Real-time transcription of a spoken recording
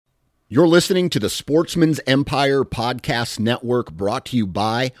You're listening to the Sportsman's Empire Podcast Network, brought to you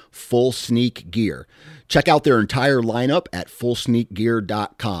by Full Sneak Gear. Check out their entire lineup at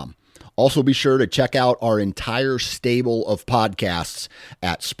fullsneakgear.com. Also be sure to check out our entire stable of podcasts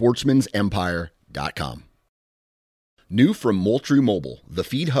at sportsmansempire.com. New from Moultrie Mobile, the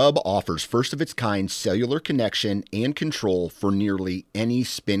Feed Hub offers first-of-its-kind cellular connection and control for nearly any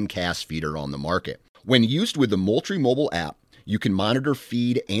spin cast feeder on the market. When used with the Moultrie Mobile app, you can monitor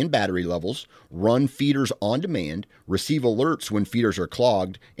feed and battery levels, run feeders on demand, receive alerts when feeders are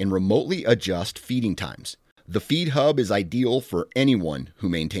clogged, and remotely adjust feeding times. The Feed Hub is ideal for anyone who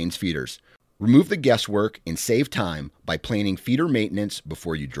maintains feeders. Remove the guesswork and save time by planning feeder maintenance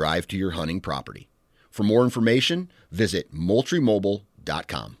before you drive to your hunting property. For more information, visit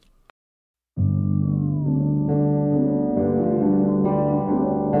moultriemobile.com.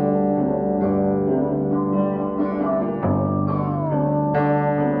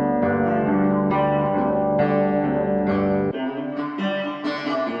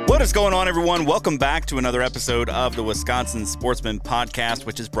 What is going on, everyone? Welcome back to another episode of the Wisconsin Sportsman Podcast,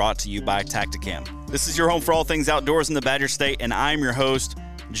 which is brought to you by Tacticam. This is your home for all things outdoors in the Badger State, and I'm your host,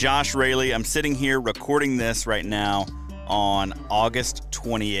 Josh Raley. I'm sitting here recording this right now on August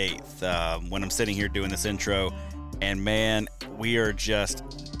 28th when I'm sitting here doing this intro, and man, we are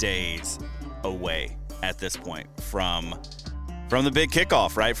just days away at this point from the big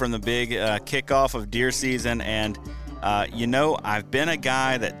kickoff, right? From the big kickoff of deer season. And I've been a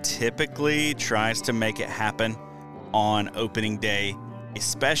guy that typically tries to make it happen on opening day,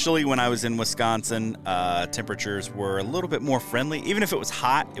 especially when I was in Wisconsin. Temperatures were a little bit more friendly. Even if it was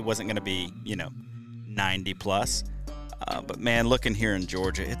hot, it wasn't going to be, 90 plus. But man, looking here in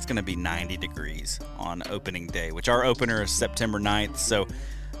Georgia, it's going to be 90 degrees on opening day, which our opener is September 9th. So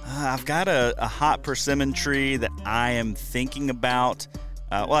I've got a hot persimmon tree that I am thinking about.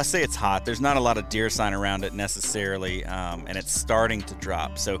 I say it's hot. There's not a lot of deer sign around it necessarily, and it's starting to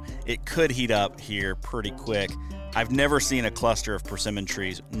drop. So it could heat up here pretty quick. I've never seen a cluster of persimmon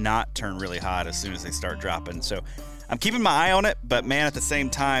trees not turn really hot as soon as they start dropping. So I'm keeping my eye on it, but man, at the same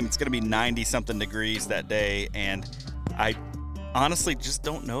time, it's going to be 90-something degrees that day, and I honestly just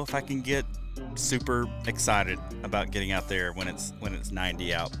don't know if I can get super excited about getting out there when it's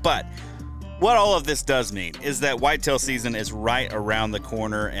 90 out. But what all of this does mean is that whitetail season is right around the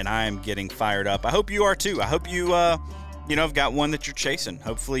corner, and I am getting fired up. I hope you are too. I hope you, have got one that you're chasing.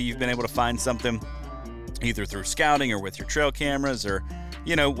 Hopefully you've been able to find something either through scouting or with your trail cameras or,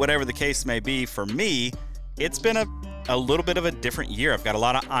 whatever the case may be. For me, it's been a little bit of a different year. I've got a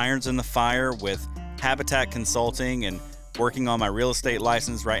lot of irons in the fire with Habitat Consulting and working on my real estate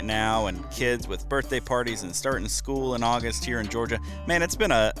license right now, and kids with birthday parties and starting school in August here in Georgia. Man, it's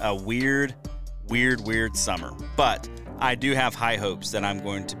been a weird summer, but I do have high hopes that I'm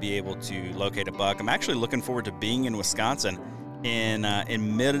going to be able to locate a buck. I'm actually looking forward to being in Wisconsin in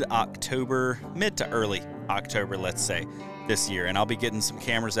mid-October, mid to early October, let's say, this year, and I'll be getting some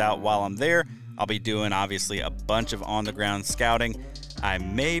cameras out while I'm there. I'll be doing, obviously, a bunch of on-the-ground scouting. I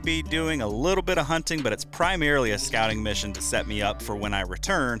may be doing a little bit of hunting, but it's primarily a scouting mission to set me up for when I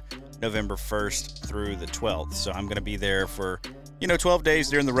return November 1st through the 12th. So I'm going to be there for 12 days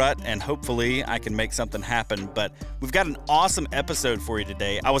during the rut, and hopefully I can make something happen. But we've got an awesome episode for you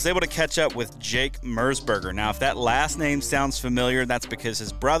today. I was able to catch up with Jake Mersberger. Now, if that last name sounds familiar, that's because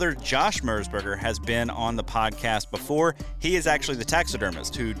his brother, Josh Mersberger, has been on the podcast before. He is actually the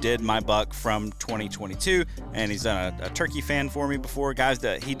taxidermist who did my buck from 2022, and he's done a turkey fan for me before. Guys,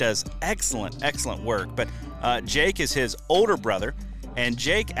 he does excellent work. But Jake is his older brother. And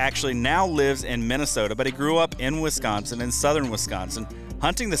Jake actually now lives in Minnesota, but he grew up in Wisconsin, in southern Wisconsin,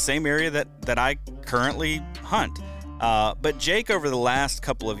 hunting the same area that I currently hunt. But Jake, over the last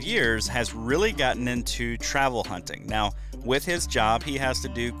couple of years, has really gotten into travel hunting. Now, with his job, he has to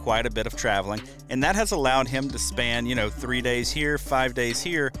do quite a bit of traveling, and that has allowed him to span, 3 days here, 5 days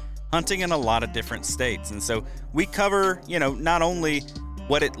here, hunting in a lot of different states. And so we cover, not only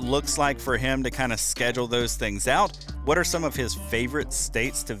what it looks like for him to kind of schedule those things out, what are some of his favorite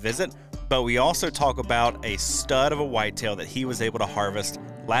states to visit, but we also talk about a stud of a whitetail that he was able to harvest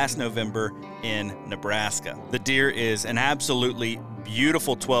last November in Nebraska. The deer is an absolutely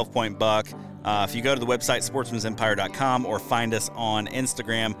beautiful 12-point buck. If you go to the website sportsmansempire.com or find us on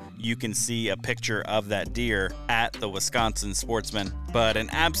Instagram, you can see a picture of that deer at the Wisconsin Sportsman. But an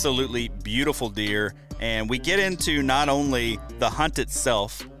absolutely beautiful deer, and we get into not only the hunt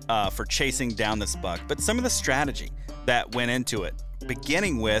itself for chasing down this buck, but some of the strategy that went into it,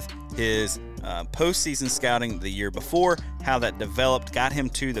 beginning with his postseason scouting the year before, how that developed, got him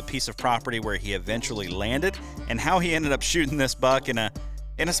to the piece of property where he eventually landed, and how he ended up shooting this buck in a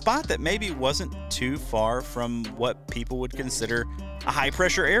in a spot that maybe wasn't too far from what people would consider a high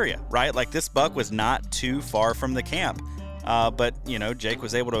pressure area, right? Like this buck was not too far from the camp. But Jake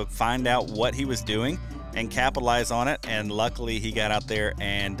was able to find out what he was doing and capitalize on it. And luckily he got out there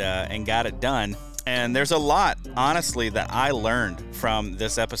and got it done. And there's a lot, honestly, that I learned from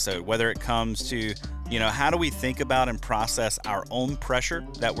this episode, whether it comes to, how do we think about and process our own pressure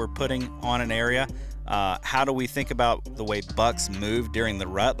that we're putting on an area? How do we think about the way bucks move during the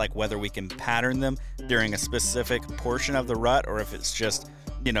rut, like whether we can pattern them during a specific portion of the rut, or if it's just,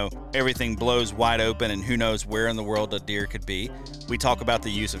 everything blows wide open and who knows where in the world a deer could be. We talk about the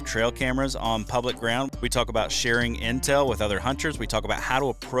use of trail cameras on public ground. We talk about sharing intel with other hunters. We talk about how to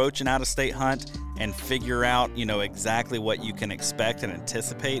approach an out-of-state hunt and figure out, exactly what you can expect and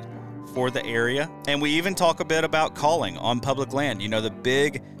anticipate for the area. And we even talk a bit about calling on public land. The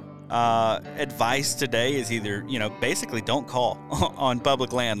big advice today is either, basically don't call on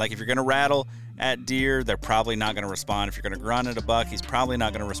public land. Like if you're going to rattle at deer, they're probably not going to respond. If you're going to grunt at a buck, he's probably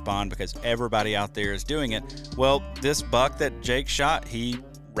not going to respond because everybody out there is doing it. Well, this buck that Jake shot, he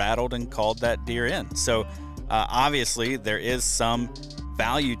rattled and called that deer in. So obviously there is some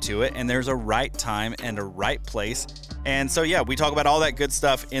value to it, and there's a right time and a right place. And so, yeah, we talk about all that good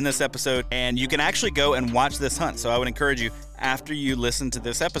stuff in this episode, and you can actually go and watch this hunt. So I would encourage you, after you listen to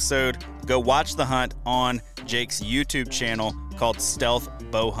this episode, go watch the hunt on Jake's YouTube channel called Stealth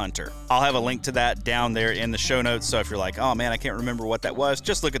Bow Hunter. I'll have a link to that down there in the show notes. So if you're like, oh man, I can't remember what that was,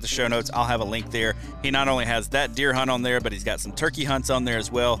 just look at the show notes. I'll have a link there. He not only has that deer hunt on there, but he's got some turkey hunts on there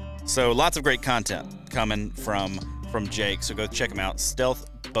as well. So lots of great content coming from Jake. So go check him out, Stealth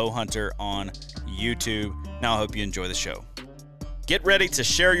Bow Hunter on YouTube. Now I hope you enjoy the show. Get ready to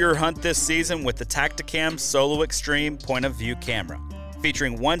share your hunt this season with the Tactacam Solo Extreme point of view camera.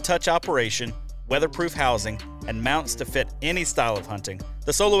 Featuring one-touch operation, weatherproof housing, and mounts to fit any style of hunting,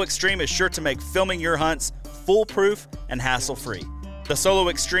 the Solo Extreme is sure to make filming your hunts foolproof and hassle-free. The Solo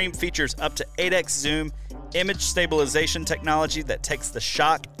Extreme features up to 8x zoom, image stabilization technology that takes the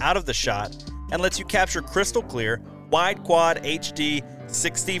shock out of the shot and lets you capture crystal clear, wide quad HD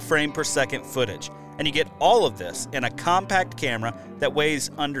 60 frame per second footage. And you get all of this in a compact camera that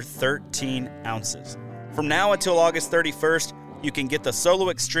weighs under 13 ounces. From now until August 31st, you can get the Solo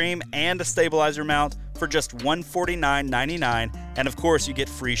Extreme and a stabilizer mount for just $149.99, and of course you get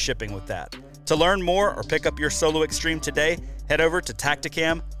free shipping with that. To learn more or pick up your Solo Extreme today, head over to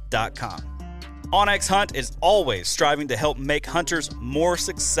Tactacam.com. onX Hunt is always striving to help make hunters more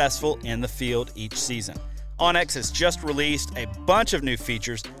successful in the field each season. onX has just released a bunch of new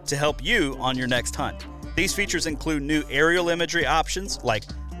features to help you on your next hunt. These features include new aerial imagery options like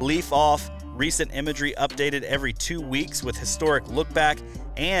leaf off, recent imagery updated every 2 weeks with historic look back,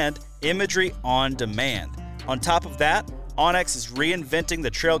 and imagery on demand. On top of that, onX is reinventing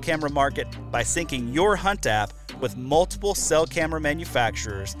the trail camera market by syncing your hunt app with multiple cell camera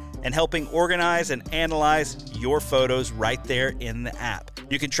manufacturers and helping organize and analyze your photos right there in the app.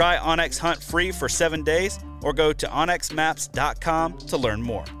 You can try onX Hunt free for 7 days or go to onxmaps.com to learn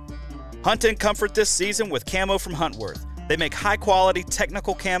more. Hunt in comfort this season with camo from Huntworth. They make high-quality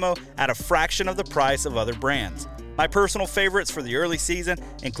technical camo at a fraction of the price of other brands. My personal favorites for the early season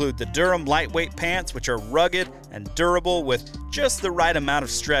include the Durham lightweight pants, which are rugged and durable with just the right amount of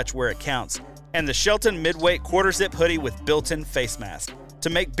stretch where it counts, and the Shelton midweight quarter-zip hoodie with built-in face mask. To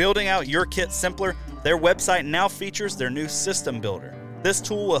make building out your kit simpler, their website now features their new system builder. This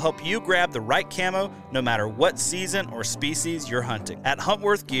tool will help you grab the right camo no matter what season or species you're hunting at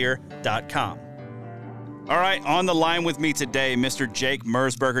huntworthgear.com. All right, on the line with me today, Mr. Jake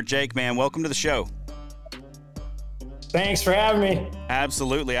Mersberger. Jake, man, welcome to the show. Thanks for having me.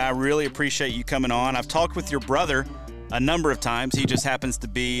 Absolutely. I really appreciate you coming on. I've talked with your brother a number of times. He just happens to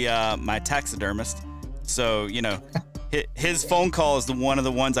be my taxidermist. So, his phone call is one of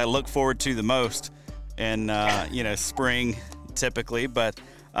the ones I look forward to the most in, spring typically. But,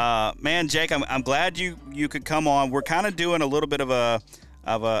 man, Jake, I'm glad you could come on. We're kind of doing a little bit of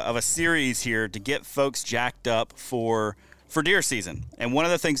a series here to get folks jacked up for deer season. And one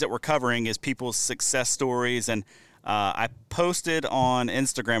of the things that we're covering is people's success stories. And I posted on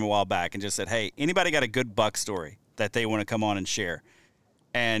Instagram a while back and just said, hey, anybody got a good buck story that they want to come on and share?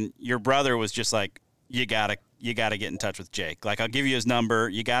 And your brother was just like, you gotta get in touch with Jake. Like, I'll give you his number.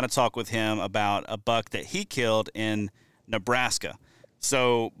 You got to talk with him about a buck that he killed in Nebraska.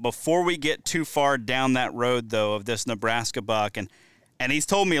 So before we get too far down that road, though, of this Nebraska buck, and he's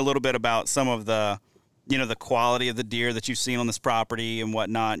told me a little bit about some of the, the quality of the deer that you've seen on this property and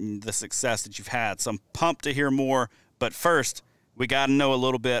whatnot, and the success that you've had. So I'm pumped to hear more. But first, we got to know a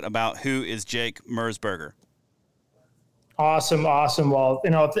little bit about who is Jake Mersberger. Awesome. Well,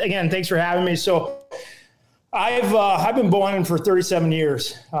 again, thanks for having me. So I've been bow hunting for 37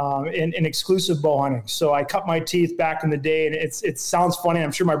 years in exclusive bow hunting. So I cut my teeth back in the day, and it sounds funny.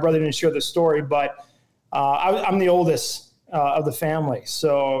 I'm sure my brother didn't share the story, but I'm the oldest of the family.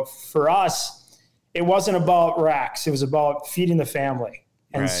 So for us, it wasn't about racks. It was about feeding the family.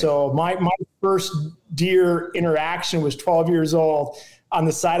 And so my first deer interaction was 12 years old on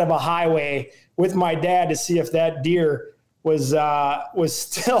the side of a highway with my dad to see if that deer was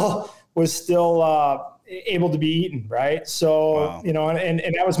still able to be eaten. Right. So, wow.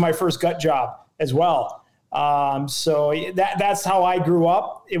 And that was my first gut job as well. So that's how I grew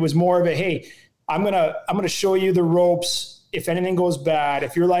up. It was more of a, hey, I'm going to show you the ropes. If anything goes bad,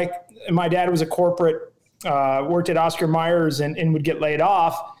 if you're like, my dad was a corporate, worked at Oscar Myers and would get laid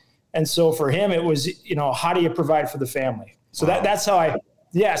off. And so for him, it was, how do you provide for the family? So wow. that's how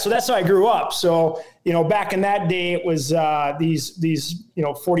I grew up. So, back in that day, it was these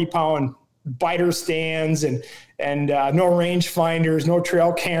 40-pound biter stands and no range finders, no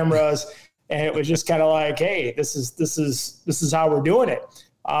trail cameras. And it was just kind of like, hey, this is how we're doing it.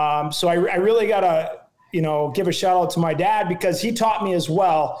 So I really got to, give a shout out to my dad, because he taught me as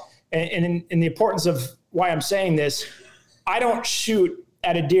well. And the importance of why I'm saying this, I don't shoot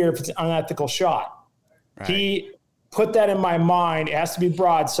at a deer if it's an unethical shot. Right. He put that in my mind. It has to be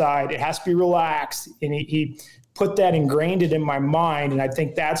broadside. It has to be relaxed. And he put that, ingrained it in my mind. And I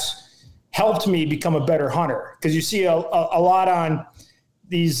think that's helped me become a better hunter. Because you see a lot on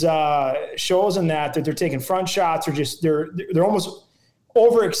these shows and that they're taking front shots, or just they're almost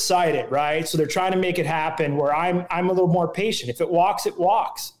overexcited, right? So they're trying to make it happen, where I'm a little more patient. If it walks, it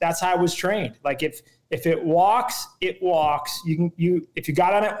walks. That's how I was trained. Like if it walks, it walks. If you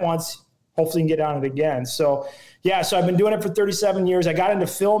got on it once, hopefully you can get on it again. So so I've been doing it for 37 years. I got into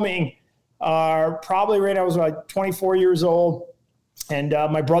filming probably right I was like 24 years old. And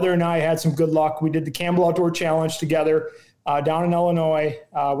my brother and I had some good luck. We did the Campbell Outdoor Challenge together down in Illinois.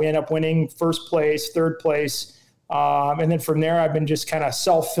 We ended up winning first place, third place. And then from there, I've been just kind of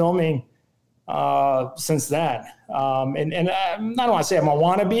self-filming since then. And I don't want to say I'm a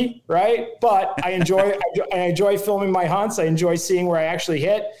wannabe, right? But I enjoy filming my hunts. I enjoy seeing where I actually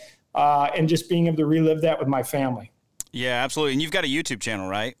hit and just being able to relive that with my family. Yeah, absolutely. And you've got a YouTube channel,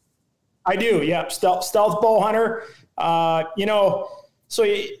 right? I do. Yeah. Stealth Bow Hunter.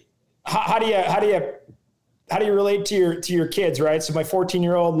 So how do you relate to your kids, right? So my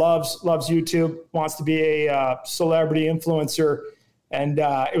 14-year-old loves YouTube, wants to be a celebrity influencer. And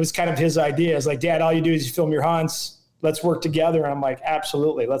it was kind of his idea. It's like, Dad, all you do is you film your hunts. Let's work together. And I'm like,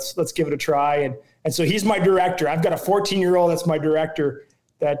 absolutely. Let's give it a try. And so he's my director. I've got a 14-year-old that's my director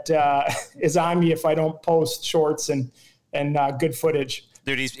that is on me if I don't post shorts and good footage.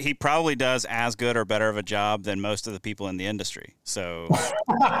 Dude, he probably does as good or better of a job than most of the people in the industry. So,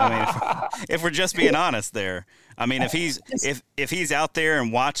 I mean, if we're just being honest there, I mean, if he's out there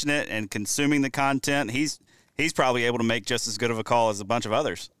and watching it and consuming the content, he's probably able to make just as good of a call as a bunch of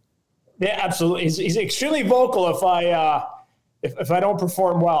others. Yeah, absolutely. He's extremely vocal if I don't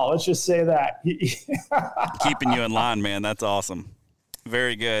perform well. Let's just say that. Keeping you in line, man. That's awesome.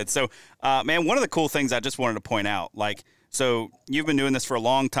 Very good. So, man, one of the cool things I just wanted to point out, so you've been doing this for a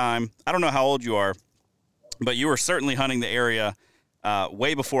long time. I don't know how old you are, but you were certainly hunting the area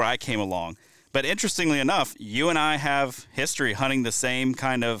way before I came along. But interestingly enough, you and I have history hunting the same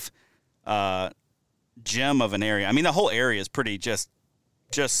kind of gem of an area. I mean, the whole area is pretty just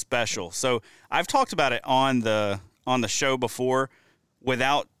special. So I've talked about it on the show before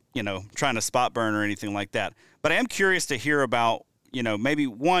without, trying to spot burn or anything like that. But I am curious to hear about, maybe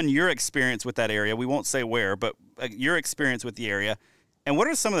one, your experience with that area. We won't say where, but your experience with the area. And what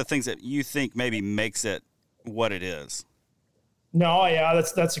are some of the things that you think maybe makes it what it is? No, yeah,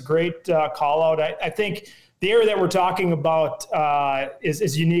 that's a great call out. I think the area that we're talking about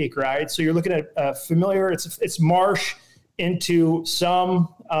is unique, right? So you're looking at familiar. It's marsh into some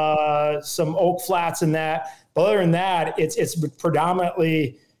oak flats and that. But other than that, it's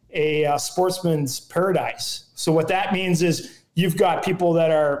predominantly a sportsman's paradise. So what that means is you've got people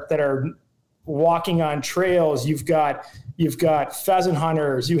that are walking on trails. You've got pheasant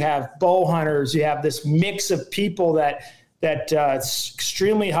hunters. You have bow hunters. You have this mix of people that it's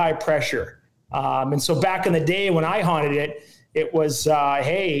extremely high pressure. And so back in the day when I hunted it was,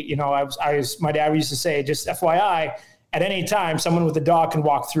 hey, my dad used to say, just FYI, at any time, someone with a dog can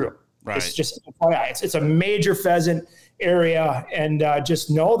walk through. Right. It's just FYI. It's a major pheasant area, and just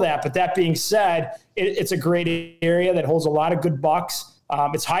know that. But that being said, it's a great area that holds a lot of good bucks.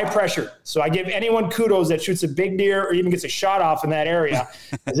 It's high pressure. So I give anyone kudos that shoots a big deer or even gets a shot off in that area.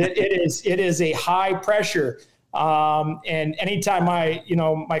 It is a high pressure. And anytime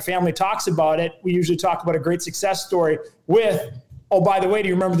my family talks about it, we usually talk about a great success story with, oh, by the way, do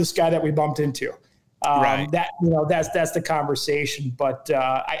you remember this guy that we bumped into? Right. That's the conversation. But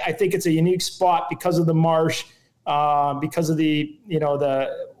I think it's a unique spot because of the marsh, because of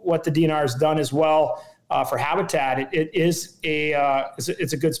what the DNR has done as well for habitat. It's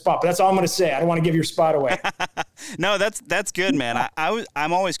a good spot. But that's all I'm going to say. I don't want to give your spot away. No, that's good, man.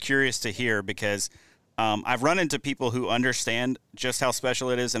 I'm always curious to hear because I've run into people who understand just how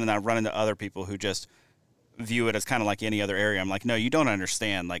special it is, and then I've run into other people who just view it as kind of like any other area. I'm like, no, you don't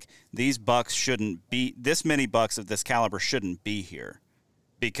understand. Like, these bucks shouldn't be, this many bucks of this caliber shouldn't be here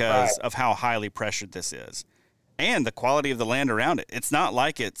because of how highly pressured this is and the quality of the land around it. It's not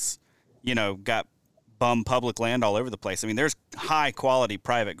like it's, got bum public land all over the place. I mean, there's high quality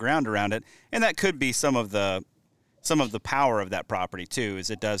private ground around it, and that could be some of the power of that property too, is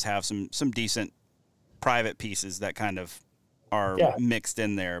it does have some decent private pieces that kind of are mixed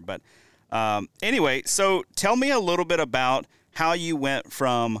in there. But anyway, so tell me a little bit about how you went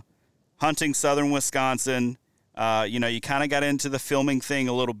from hunting southern Wisconsin. You kind of got into the filming thing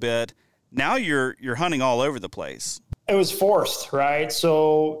a little bit. Now you're hunting all over the place. It was forced, right?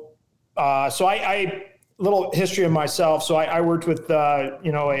 So I little history of myself. So I worked with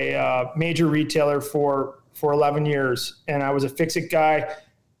a major retailer for 11 years, and I was a fix-it guy.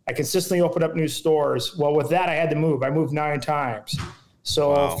 I consistently opened up new stores. Well, with that, I had to move. I moved 9 times.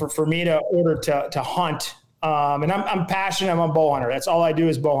 So wow. for me to order to hunt, and I'm passionate. I'm a bow hunter. That's all I do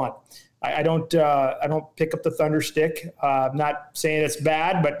is bow hunt. I don't pick up the thunder stick. I'm not saying it's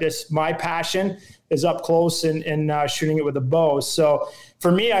bad, but my passion is up close and shooting it with a bow. So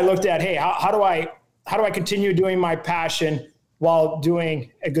for me, I looked at, hey, how do I continue doing my passion while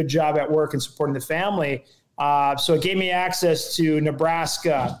doing a good job at work and supporting the family? So it gave me access to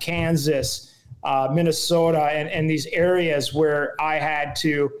Nebraska, Kansas, Minnesota, and these areas where I had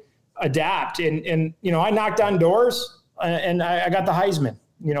to adapt. And I knocked on doors and I got the Heisman,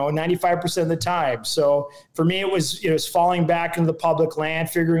 95% of the time. So for me, it was falling back into the public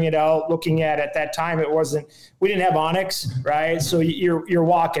land, figuring it out, looking at that time, we didn't have Onyx, right? So you're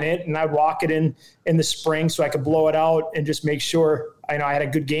walking it, and I'd walk it in the spring so I could blow it out and just make sure I had a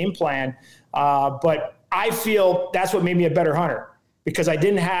good game plan. But I feel that's what made me a better hunter, because I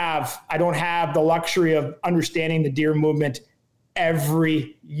don't have the luxury of understanding the deer movement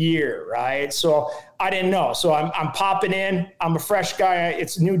every year, right? So I didn't know. So I'm popping in. I'm a fresh guy.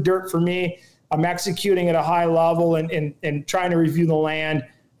 It's new dirt for me. I'm executing at a high level and trying to review the land,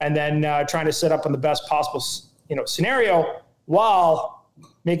 and then trying to set up in the best possible scenario while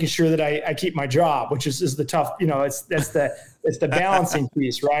making sure that I keep my job, which is the tough. It's the balancing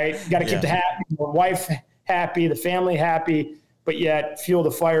piece, right? You got to keep the wife happy, the family happy, but yet fuel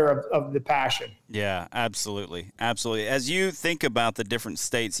the fire of the passion. Yeah, absolutely. Absolutely. As you think about the different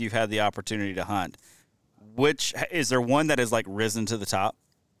states you've had the opportunity to hunt, is there one that has like risen to the top?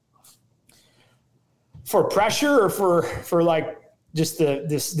 For pressure, or for like just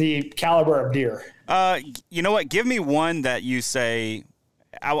the caliber of deer? You know what? Give me one that you say,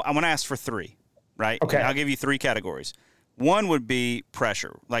 I want to ask for 3, right? Okay. And I'll give you 3 categories. One would be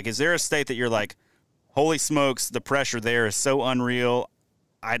pressure. Like, is there a state that you're like, holy smokes, the pressure there is so unreal,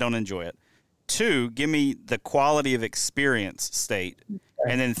 I don't enjoy it? 2, give me the quality of experience state. Okay.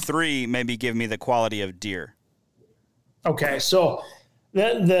 And then 3, maybe give me the quality of deer. Okay, so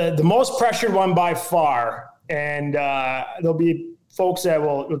the most pressured one by far, and there'll be folks that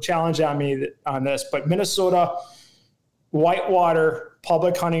will challenge on me on this, but Minnesota whitewater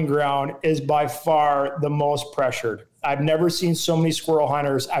public hunting ground is by far the most pressured. I've never seen so many squirrel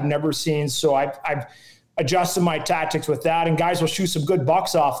hunters. I've adjusted my tactics with that, and guys will shoot some good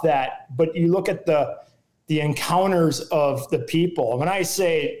bucks off that. But you look at the encounters of the people. When I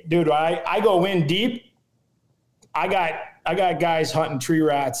say, dude, I go in deep, I got guys hunting tree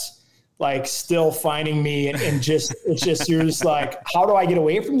rats, like still finding me, and just it's just you're just like, how do I get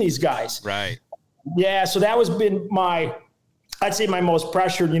away from these guys? Right. Yeah. So that was been I'd say my most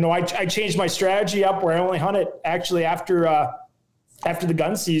pressured. I changed my strategy up where I only hunt it actually after the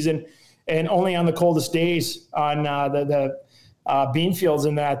gun season, and only on the coldest days on the bean fields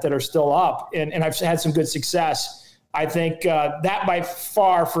and that are still up. And I've had some good success. I think that by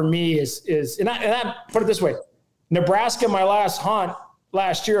far for me is and I put it this way, Nebraska, my last hunt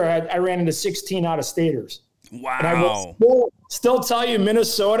last year, I ran into 16 out-of-staters. Wow. And I will still tell you,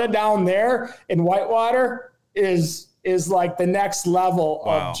 Minnesota down there in whitewater is like the next level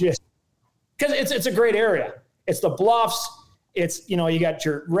of just, because it's a great area. It's the bluffs. It's, you got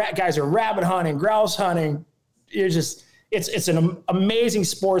your guys are rabbit hunting, grouse hunting. It's an amazing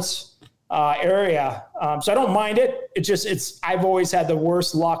sports area. So I don't mind it. I've always had the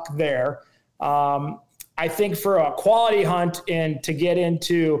worst luck there. I think for a quality hunt and to get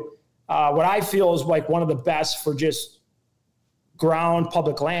into what I feel is like one of the best for just ground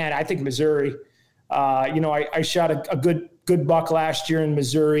public land, I think Missouri. I shot a good buck last year in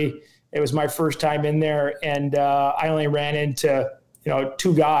Missouri. It was my first time in there, and I only ran into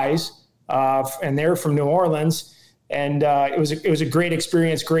 2 guys, and they're from New Orleans, and it was a great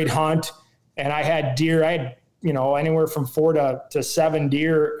experience, great hunt, and I had deer. I had anywhere from 4 to 7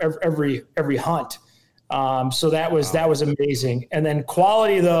 deer every hunt. So that was amazing. And then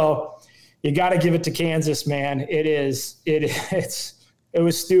quality though, you got to give it to Kansas, man. It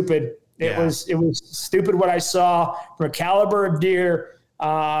was stupid. It was stupid what I saw from a caliber of deer.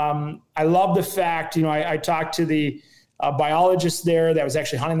 I love the fact, I talked to the biologist there that was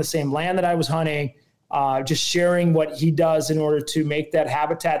actually hunting the same land that I was hunting, just sharing what he does in order to make that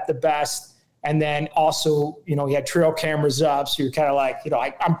habitat the best. And then also, he had trail cameras up. So you're kind of like,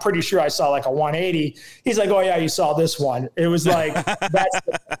 I'm pretty sure I saw like a 180. He's like, oh yeah, you saw this one. It was like, that's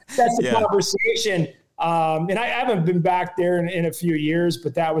the conversation. And I haven't been back there in a few years,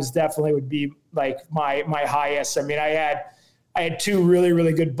 but that was definitely would be like my highest. I mean, I had 2 really,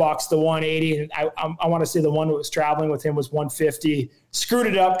 really good bucks, the 180. And I want to say the one that was traveling with him was 150, screwed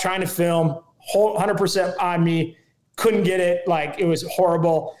it up, trying to film 100% on me. Couldn't get it. Like it was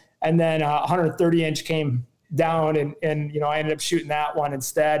horrible. And then 130 inch came down and I ended up shooting that one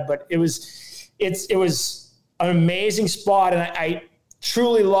instead, but it was an amazing spot. And I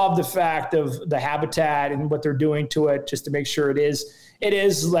truly love the fact of the habitat and what they're doing to it, just to make sure it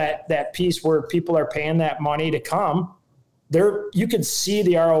is that piece where people are paying that money to come there. You can see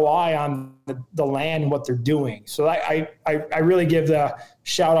the ROI on the land and what they're doing. So I really give the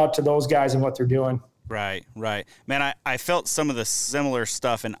shout out to those guys and what they're doing. Right. Man, I felt some of the similar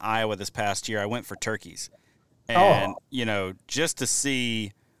stuff in Iowa this past year. I went for turkeys. And, just to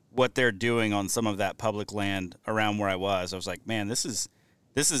see what they're doing on some of that public land around where I was like, man, this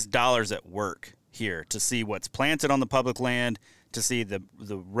is dollars at work here, to see what's planted on the public land, to see the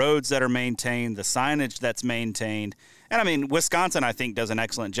roads that are maintained, the signage that's maintained. And I mean, Wisconsin, I think, does an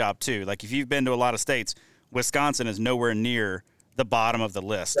excellent job too. Like if you've been to a lot of states, Wisconsin is nowhere near the bottom of the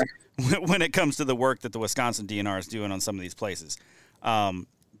list when it comes to the work that the Wisconsin DNR is doing on some of these places.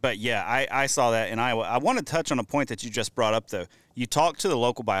 But yeah, I saw that in Iowa. I want to touch on a point that you just brought up though. You talked to the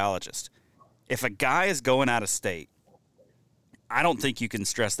local biologist. If a guy is going out of state, I don't think you can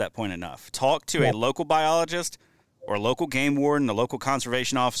stress that point enough. Talk to a local biologist or a local game warden, a local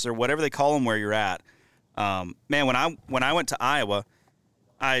conservation officer, whatever they call them where you're at. Man, when I went to Iowa,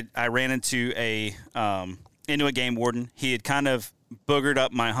 I ran into a game warden. He had kind of boogered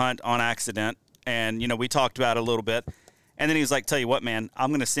up my hunt on accident, and we talked about it a little bit. And then he was like, tell you what, man, I'm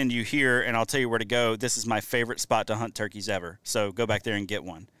going to send you here and I'll tell you where to go. This is my favorite spot to hunt turkeys ever. So go back there and get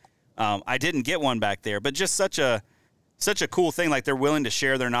one. I didn't get one back there, but just such a cool thing. Like they're willing to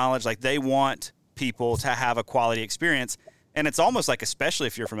share their knowledge. Like they want people to have a quality experience. And it's almost like, especially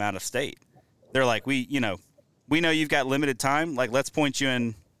if you're from out of state, they're like, we know you've got limited time. Like, let's point you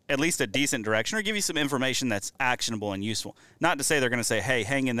in at least a decent direction or give you some information that's actionable and useful. Not to say they're going to say, hey,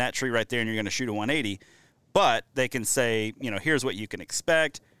 hang in that tree right there and you're going to shoot a 180, but they can say, here's what you can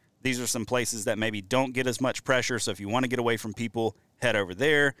expect. These are some places that maybe don't get as much pressure. So if you want to get away from people, head over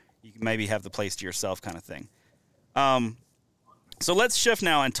there. You can maybe have the place to yourself kind of thing. So let's shift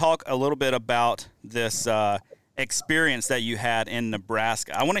now and talk a little bit about this experience that you had in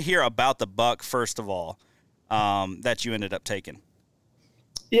Nebraska. I want to hear about the buck, first of all, that you ended up taking.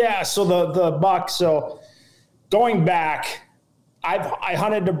 Yeah, so the buck. So going back, I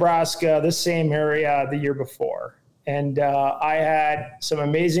hunted Nebraska, this same area, the year before, and I had some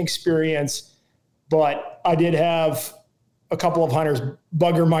amazing experience. But I did have a couple of hunters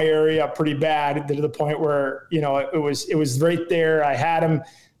bugger my area pretty bad, to the point where it was right there. I had them,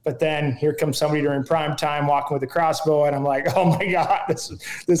 but then here comes somebody during prime time walking with a crossbow, and I'm like, oh my god, this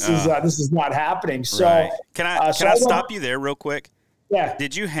is not happening. So right. Can I stop you there real quick? Yeah.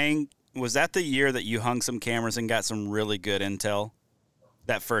 Did you hang? Was that the year that you hung some cameras and got some really good intel?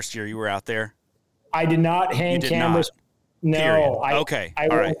 That first year you were out there? I did not hang cameras. Not. No. Okay. All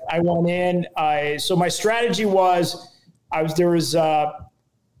right. I went in. So my strategy was, there was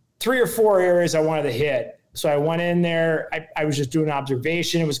 3 or 4 areas I wanted to hit. So I went in there. I was just doing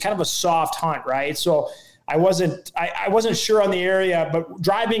observation. It was kind of a soft hunt, right? So I wasn't sure on the area, but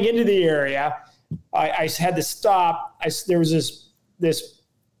driving into the area, I had to stop. There was this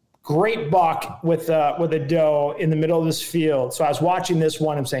great buck with a doe in the middle of this field. So I was watching this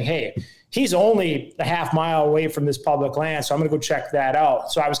one and saying, hey, he's only a half mile away from this public land, so I'm going to go check that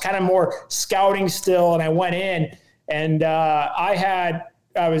out. So I was kind of more scouting still, and I went in, and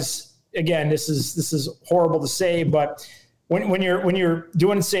again, this is horrible to say, but when you're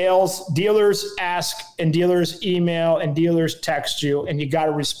doing sales, dealers ask and dealers email and dealers text you, and you got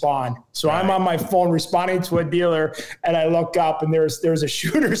to respond. So right. I'm on my phone responding to a dealer, and I look up and there's a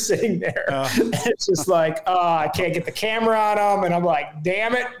shooter sitting there. And it's just like, I can't get the camera on him, and I'm like,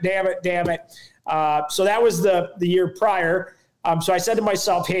 damn it. So that was the year prior. So I said to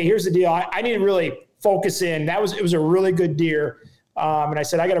myself, hey, here's the deal. I need to really focus in. It was a really good deer. And I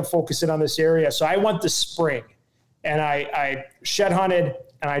said, I got to focus in on this area. So I went this spring, and I shed hunted,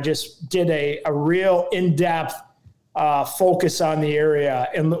 and I just did a real in-depth focus on the area,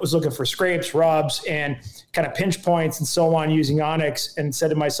 and was looking for scrapes, rubs, and kind of pinch points and so on using Onyx, and said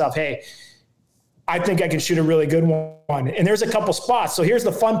to myself, hey, I think I can shoot a really good one. And there's a couple spots. So here's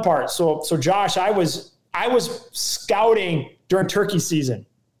the fun part. So Josh, I was scouting during turkey season.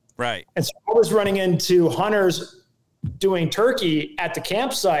 Right. And so I was running into hunters doing turkey at the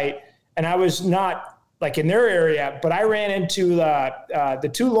campsite, and I was not like in their area, but I ran into the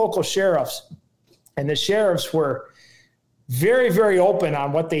two local sheriffs, and the sheriffs were very, very open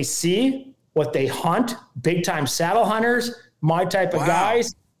on what they see, what they hunt, big time saddle hunters, my type of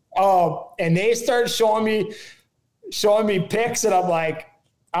guys. And they started showing me pics, and I'm like,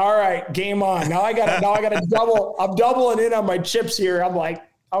 all right, game on. Now I got to double. I'm doubling in on my chips here. I'm like,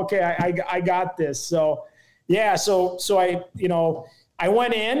 okay, I got this. So yeah. So I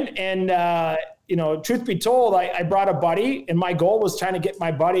went in, and, truth be told, I brought a buddy, and my goal was trying to get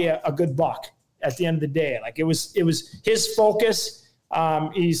my buddy a good buck at the end of the day. Like it was his focus.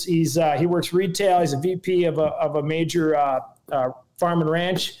 He works retail. He's a VP of a major farm and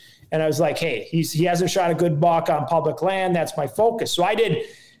ranch. And I was like, hey, he hasn't shot a good buck on public land. That's my focus. So I did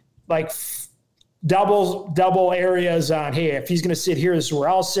like double areas on, hey, if he's going to sit here, this is where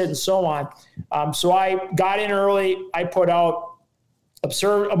I'll sit, and so on. So I got in early. I put out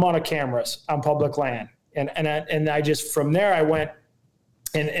absurd amount of cameras on public land. And I just, from there I went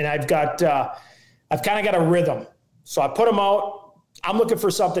and I've kind of got a rhythm. So I put them out. I'm looking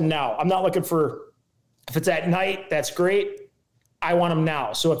for something now. I'm not looking for, if it's at night, that's great. I want him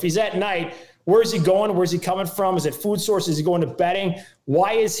now. So if he's at night, where is he going? Where's he coming from? Is it food source? Is he going to bedding?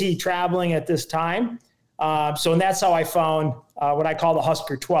 Why is he traveling at this time? And that's how I found what I call the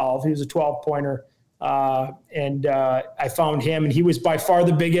Husker 12. He was a 12-pointer. And I found him, and he was by far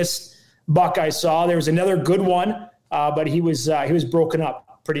the biggest buck I saw. There was another good one, but he was broken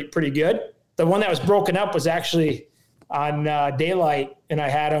up pretty good. The one that was broken up was actually on daylight, and I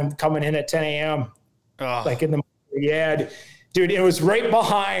had him coming in at 10 a.m. Like in the morning. Yeah, dude, it was right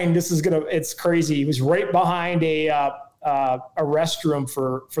behind. It's crazy. He was right behind a restroom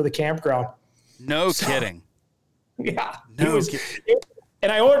for the campground. No kidding. Yeah.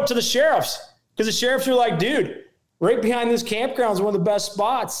 And I ordered to the sheriffs. Because the sheriffs were like, dude, right behind this campground is one of the best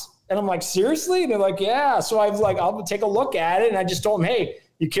spots. And I'm like, seriously? And they're like, yeah. So I was like, I'll take a look at it. And I just told them, hey,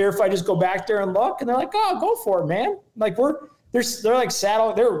 you care if I just go back there and look? And they're like, oh, go for it, man. Like they're like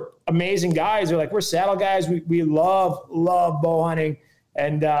they're amazing guys. They're like, we're saddle guys. We love bow hunting.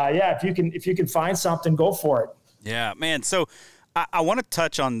 And if you can find something, go for it. Yeah, man. So I want to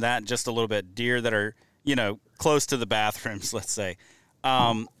touch on that just a little bit. Deer that are, close to the bathrooms, let's say.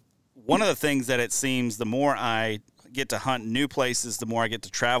 One of the things that it seems the more I get to hunt new places, the more I get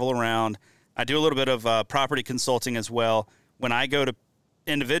to travel around. I do a little bit of property consulting as well. When I go to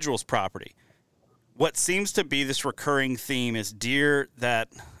individuals' property, what seems to be this recurring theme is deer that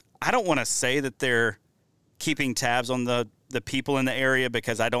I don't want to say that they're keeping tabs on the people in the area,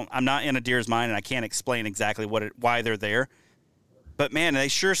 because I'm not in a deer's mind and I can't explain exactly why they're there. But man, they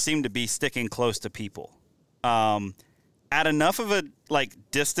sure seem to be sticking close to people. At enough of a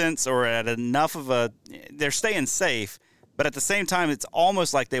distance, or at enough of they're staying safe, but at the same time, it's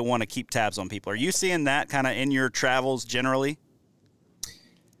almost like they want to keep tabs on people. Are you seeing that kind of in your travels generally?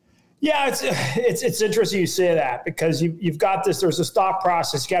 Yeah, it's interesting you say that, because you've got this. There's a stop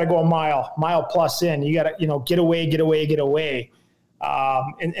process. You got to go a mile plus in. You got to get away.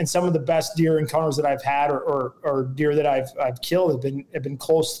 And some of the best deer encounters that I've had, or deer that I've killed, have been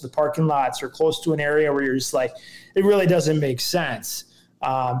close to the parking lots or close to an area where you're just like, it really doesn't make sense.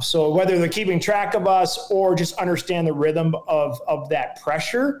 So whether they're keeping track of us or just understand the rhythm of that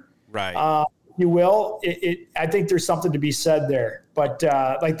pressure, right? You will. I think there's something to be said there. But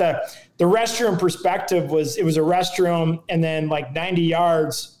like the restroom perspective was a restroom, and then like 90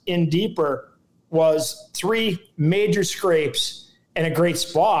 yards in deeper was 3 major scrapes. in a great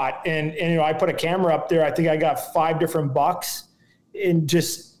spot. And I put a camera up there. I think I got 5 different bucks in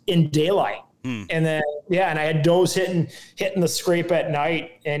daylight. And then, and I had does hitting the scrape at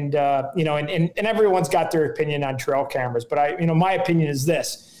night. And, and everyone's got their opinion on trail cameras, but my opinion is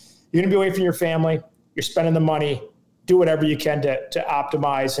this: you're going to be away from your family. You're spending the money, do whatever you can to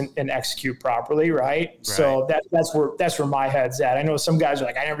optimize and execute properly. Right. So that's where my head's at. I know some guys are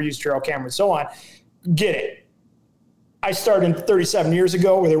like, I never use trail cameras, so on. Get it. I started 37 years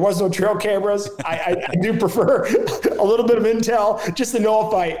ago where there was no trail cameras. I do prefer a little bit of intel just to know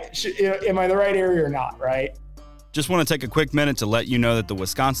if am I in the right area or not, right? Just want to take a quick minute to let you know that the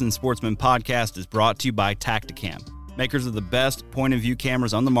Wisconsin Sportsman podcast is brought to you by Tacticam, makers of the best point-of-view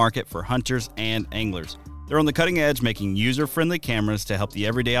cameras on the market for hunters and anglers. They're on the cutting edge, making user-friendly cameras to help the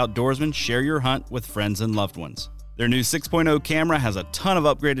everyday outdoorsman share your hunt with friends and loved ones. Their new 6.0 camera has a ton of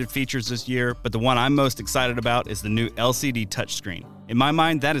upgraded features this year, but the one I'm most excited about is the new LCD touchscreen. In my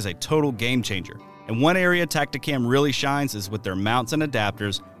mind, that is a total game changer. And one area Tacticam really shines is with their mounts and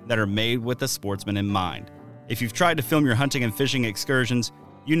adapters that are made with the sportsman in mind. If you've tried to film your hunting and fishing excursions,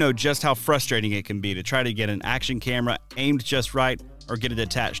 you know just how frustrating it can be to try to get an action camera aimed just right or get it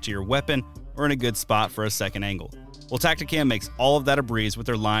attached to your weapon or in a good spot for a second angle. Well, Tacticam makes all of that a breeze with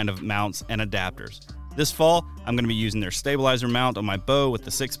their line of mounts and adapters. This fall, I'm going to be using their stabilizer mount on my bow with the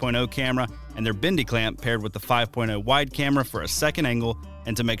 6.0 camera and their bendy clamp paired with the 5.0 wide camera for a second angle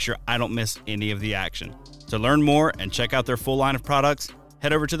and to make sure I don't miss any of the action. To learn more and check out their full line of products,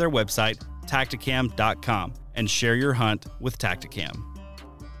 head over to their website, tacticam.com, and share your hunt with Tacticam.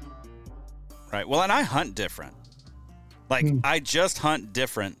 Right. Well, and I hunt different. I just hunt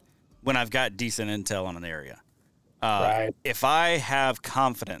different when I've got decent intel on an area. Right. If I have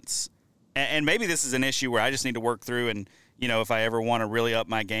confidence, and maybe this is an issue where I just need to work through, and if I ever want to really up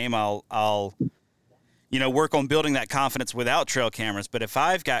my game, I'll work on building that confidence without trail cameras. But if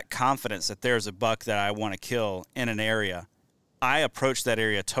I've got confidence that there's a buck that I want to kill in an area, I approach that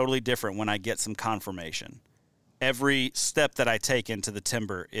area totally different when I get some confirmation. Every step that I take into the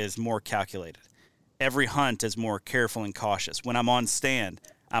timber is more calculated. Every hunt is more careful and cautious. When I'm on stand,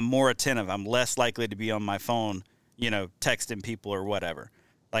 I'm more attentive. I'm less likely to be on my phone, texting people or whatever.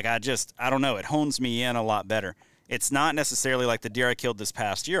 I don't know. It hones me in a lot better. It's not necessarily like the deer I killed this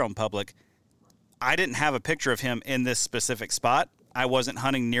past year on public. I didn't have a picture of him in this specific spot. I wasn't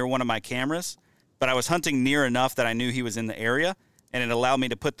hunting near one of my cameras, but I was hunting near enough that I knew he was in the area, and it allowed me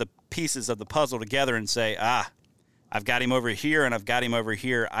to put the pieces of the puzzle together and say, I've got him over here and I've got him over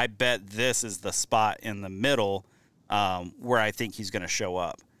here. I bet this is the spot in the middle where I think he's going to show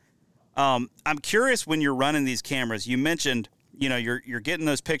up. I'm curious, when you're running these cameras, you mentioned, you're getting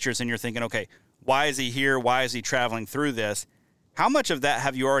those pictures and you're thinking, okay, why is he here? Why is he traveling through this? How much of that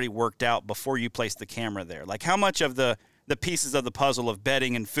have you already worked out before you place the camera there? How much of the pieces of the puzzle of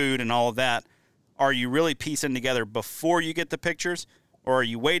bedding and food and all of that are you really piecing together before you get the pictures? Or are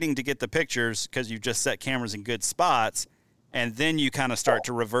you waiting to get the pictures because you've just set cameras in good spots and then you kind of start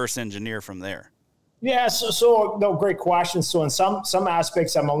to reverse engineer from there? Yeah, so no, great question. So in some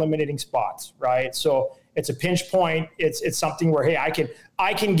aspects, I'm eliminating spots, right? So it's a pinch point. It's something where, hey,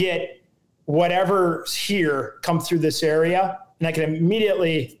 I can get whatever's here come through this area, and I can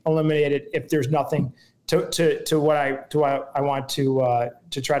immediately eliminate it if there's nothing to what I want to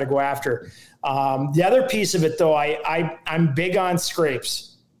try to go after. The other piece of it, though, I'm big on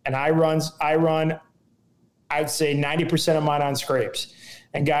scrapes, and I run I'd say 90% of mine on scrapes.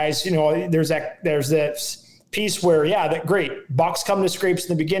 And guys, there's this piece where, that great bucks come to scrapes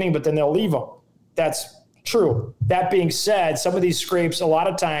in the beginning, but then they'll leave them. That's true. That being said, some of these scrapes, a lot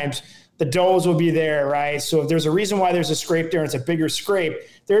of times the does will be there, right? So if there's a reason why there's a scrape there, and it's a bigger scrape,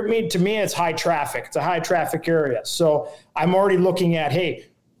 to me, it's high traffic. It's a high traffic area. So I'm already looking at, hey,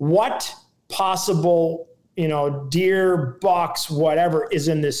 what possible, deer, bucks, whatever is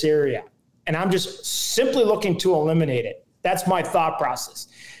in this area. And I'm just simply looking to eliminate it. That's my thought process.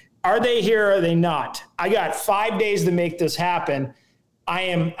 Are they here? Are they not? I got 5 days to make this happen. I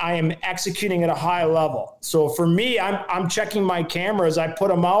am executing at a high level. So for me, I'm checking my cameras. I put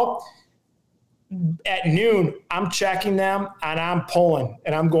them out at noon. I'm checking them and I'm pulling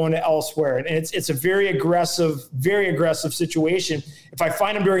and I'm going to elsewhere. And it's a very aggressive situation. If I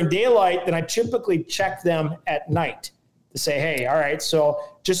find them during daylight, then I typically check them at night to say, hey, all right, so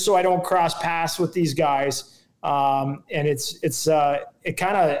just so I don't cross paths with these guys. And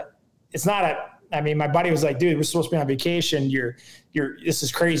my buddy was like, dude, we're supposed to be on vacation. This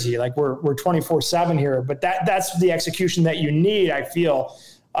is crazy. We're 24/7 here, but that's the execution that you need, I feel,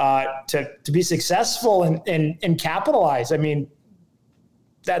 to be successful and capitalize. I mean,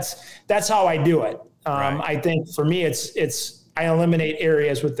 that's how I do it. Right. I think for me, it's I eliminate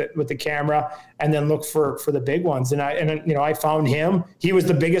areas with the camera and then look for the big ones. And I found him. He was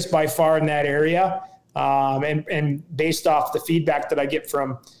the biggest by far in that area. And based off the feedback that I get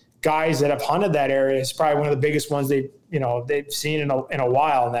from guys that have hunted that area, it's probably one of the biggest ones they've seen in a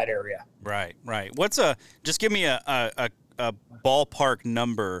while in that area. Right. Just give me a ballpark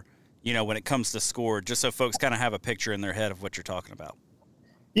number, when it comes to score, just so folks kind of have a picture in their head of what you're talking about.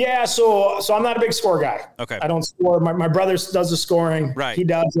 Yeah, so I'm not a big score guy. Okay. I don't score. My brother does the scoring. Right. He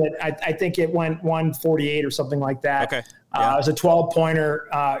does it. I think it went 148 or something like that. Okay. Yeah. It was a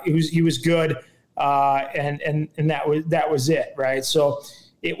 12-pointer. He was good, and that was it, right? So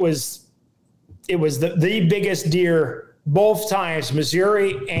it was the biggest deer both times,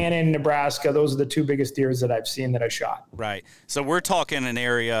 Missouri and in Nebraska. Those are the two biggest deers that I've seen that I shot. Right. So we're talking a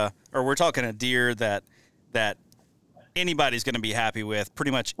deer that anybody's going to be happy with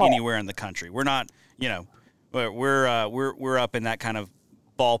pretty much anywhere in the country. We're not, we're up in that kind of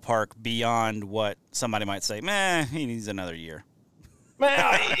ballpark beyond what somebody might say, he needs another year.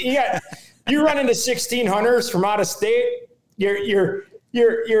 Man, you run into 16 hunters from out of state. You're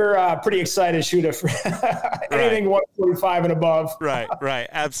pretty excited to shoot anything 145 and above. Right.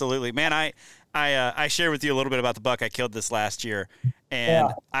 Absolutely. Man, I shared with you a little bit about the buck I killed this last year, and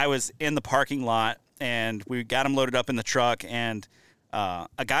I was in the parking lot, and we got him loaded up in the truck, and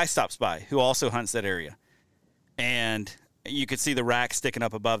a guy stops by who also hunts that area. And you could see the rack sticking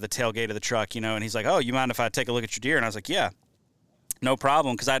up above the tailgate of the truck, and he's like, "Oh, you mind if I take a look at your deer?" And I was like, "Yeah, no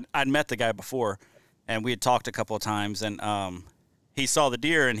problem," because I'd met the guy before, and we had talked a couple of times, and he saw the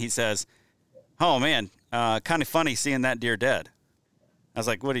deer, and he says, "Oh, man, kind of funny seeing that deer dead." I was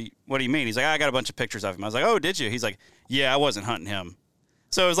like, what do you mean? He's like, "I got a bunch of pictures of him." I was like, "Oh, did you?" He's like, "Yeah, I wasn't hunting him."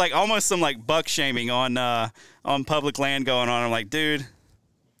 So it was like almost some like buck shaming on public land going on. I'm like, dude,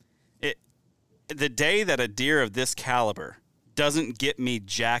 the day that a deer of this caliber doesn't get me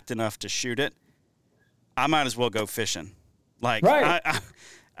jacked enough to shoot it, I might as well go fishing. Like, right.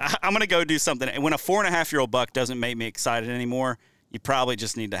 I'm going to go do something. And when a 4.5-year-old buck doesn't make me excited anymore, you probably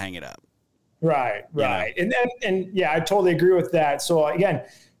just need to hang it up. Right. And yeah, I totally agree with that. So again,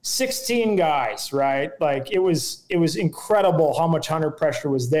 16 guys, right? Like it was incredible how much hunter pressure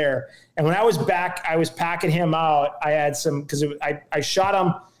was there. And when I was back, I was packing him out. I had some, because I shot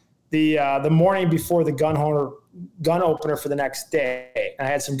him the morning before the gun opener for the next day. And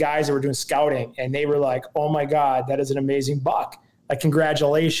I had some guys that were doing scouting, and they were like, "Oh my God, that is an amazing buck. Like,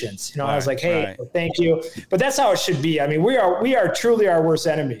 congratulations." I was like, "Hey, thank you." But that's how it should be. I mean, we are truly our worst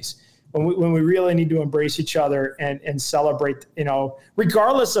enemies when we really need to embrace each other and celebrate,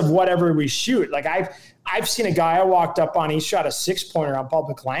 regardless of whatever we shoot. Like I've seen a guy I walked up on, he shot a 6-pointer on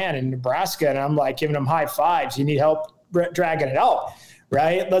public land in Nebraska, and I'm like giving him high fives. You need help dragging it out,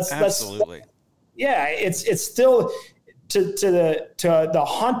 right? Absolutely. Yeah, it's still to the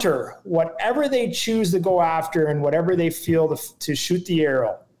hunter, whatever they choose to go after and whatever they feel to shoot the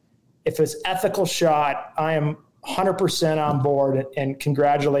arrow. If it's ethical shot, I am 100% on board and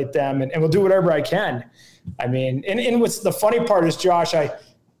congratulate them, and we'll do whatever I can. I mean, and what's the funny part is, Josh,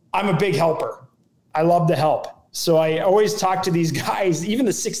 I'm a big helper. I love to help. So I always talk to these guys, even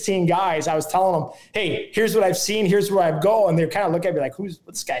the 16 guys. I was telling them, "Hey, here's what I've seen. Here's where I go." And they kind of look at me like,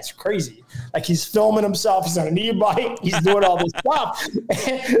 this guy's crazy. Like, he's filming himself. He's on an e-bike. He's doing all this stuff.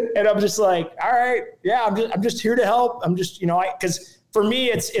 And I'm just like, all right, yeah, I'm just here to help. I'm just, because for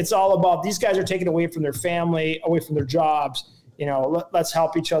me, it's all about, these guys are taken away from their family, away from their jobs. Let's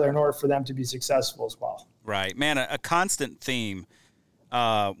help each other in order for them to be successful as well. Right, man. A constant theme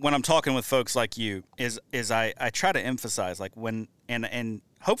when I'm talking with folks like you is I try to emphasize, like, when and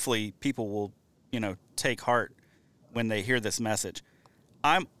hopefully people will take heart when they hear this message.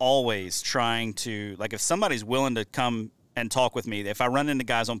 I'm always trying to, like, if somebody's willing to come and talk with me, if I run into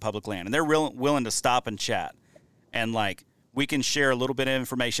guys on public land and they're willing to stop and chat, and like, we can share a little bit of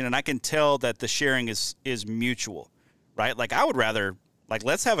information, and I can tell that the sharing is mutual, right? Like, I would rather, like,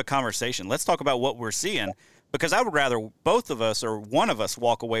 let's have a conversation. Let's talk about what we're seeing, because I would rather both of us or one of us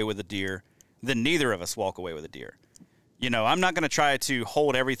walk away with a deer than neither of us walk away with a deer. I'm not going to try to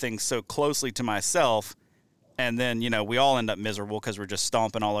hold everything so closely to myself, and then, we all end up miserable because we're just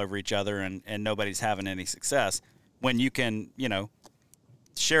stomping all over each other and nobody's having any success. When you can,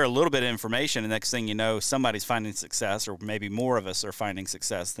 share a little bit of information, and next thing you know, somebody's finding success, or maybe more of us are finding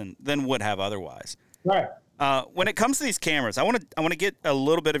success than would have otherwise. Right. When it comes to these cameras, I want to get a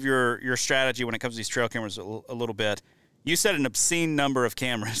little bit of your strategy when it comes to these trail cameras a little bit. You said an obscene number of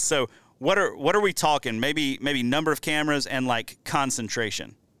cameras. So what are we talking? Maybe number of cameras and like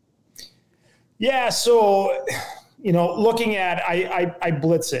concentration. Yeah. So, looking at, I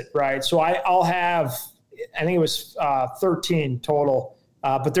blitz it, right? So I'll have I think it was 13 total.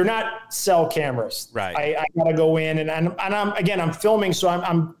 But they're not cell cameras. Right. I gotta go in and I'm filming, so I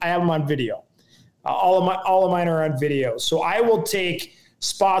have them on video. All of mine are on video. So I will take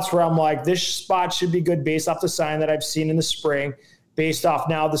spots where I'm like, this spot should be good based off the sign that I've seen in the spring, based off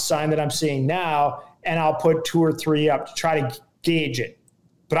now the sign that I'm seeing now, and I'll put 2 or 3 up to try to gauge it.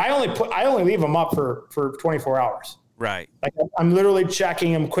 But I only leave them up for 24 hours. Right. Like I'm literally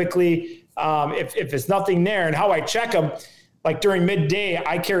checking them quickly. If there's nothing there, and how I check them, like during midday,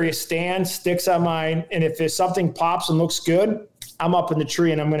 I carry a stand, sticks on mine, and if there's something pops and looks good, I'm up in the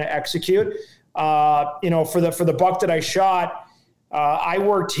tree and I'm going to execute. For the buck that I shot, I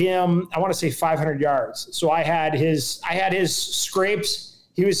worked him, I want to say 500 yards. So I had his scrapes.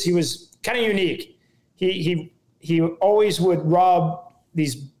 He was kind of unique. He always would rub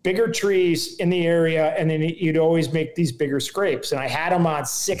these bigger trees in the area, and then he'd always make these bigger scrapes. And I had him on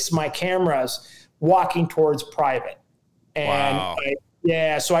 6 of my cameras walking towards private. And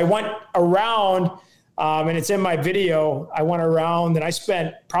wow. So I went around, and it's in my video. I went around and I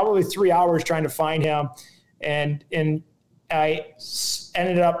spent probably 3 hours trying to find him. And I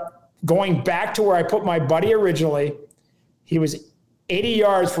ended up going back to where I put my buddy originally. He was 80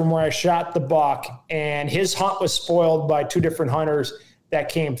 yards from where I shot the buck, and his hunt was spoiled by 2 different hunters that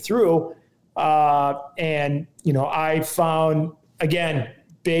came through. I found, again,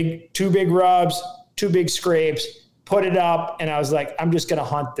 2 big rubs, 2 big scrapes, put it up, and I was like, I'm just going to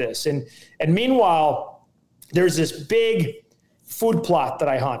hunt this. And meanwhile, there's this big food plot that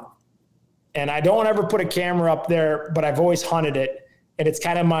I hunt. And I don't ever put a camera up there, but I've always hunted it. And it's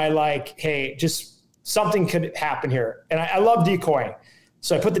kind of my like, hey, just something could happen here. And I love decoying.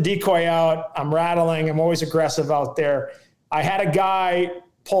 So I put the decoy out. I'm rattling. I'm always aggressive out there. I had a guy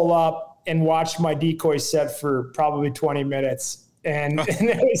pull up and watch my decoy set for probably 20 minutes. And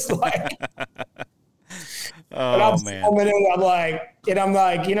it was like... Oh, man. I'm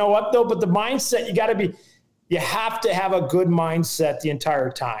like, you know what though? But the mindset, you have to have a good mindset the entire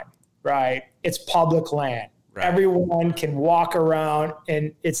time, right? It's public land. Right. Everyone can walk around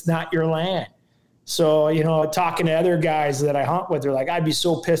and it's not your land. So, talking to other guys that I hunt with, they're like, I'd be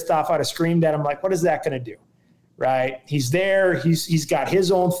so pissed off. I'd have screamed at him. Like, what is that going to do? Right. He's there. He's got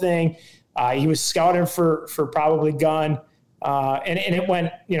his own thing. He was scouting for probably gun. And it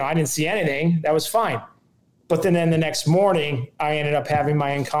went, I didn't see anything. That was fine. But then the next morning, I ended up having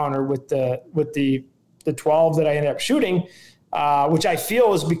my encounter with the 12 that I ended up shooting, which I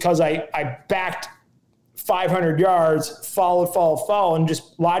feel is because I backed 500 yards, followed, and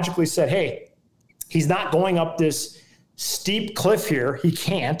just logically said, hey, he's not going up this steep cliff here. He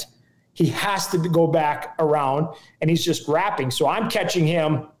can't. He has to go back around, and he's just wrapping. So I'm catching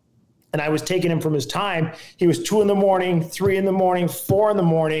him, and I was taking him from his time. He was 2 in, 3 in,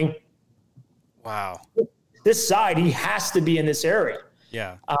 4 in. Wow. This side, he has to be in this area.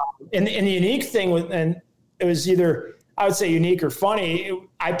 Yeah. And the unique thing and it was either, I would say unique or funny.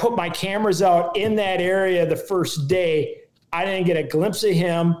 I put my cameras out in that area the first day. I didn't get a glimpse of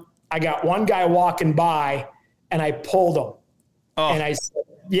him. I got one guy walking by and I pulled him. Oh. And I said,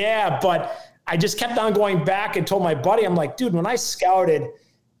 yeah, but I just kept on going back and told my buddy, I'm like, dude, when I scouted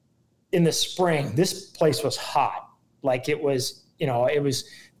in the spring, this place was hot. Like it was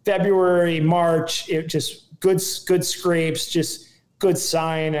February, March, it just good scrapes, just good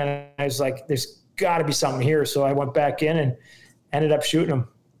sign. And I was like, there's got to be something here. So I went back in and ended up shooting them.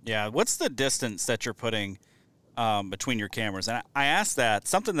 Yeah. What's the distance that you're putting between your cameras? And I asked that,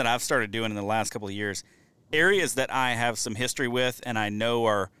 something that I've started doing in the last couple of years, areas that I have some history with and I know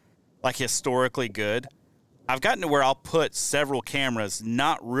are like historically good. I've gotten to where I'll put several cameras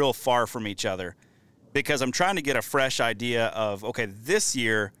not real far from each other because I'm trying to get a fresh idea of, okay, this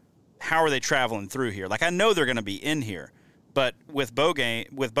year, how are they traveling through here? Like I know they're going to be in here, but with bow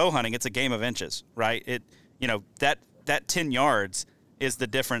hunting, it's a game of inches, right? That 10 yards is the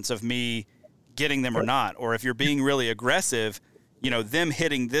difference of me getting them or not. Or if you're being really aggressive, them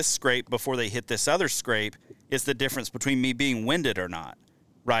hitting this scrape before they hit this other scrape is the difference between me being winded or not,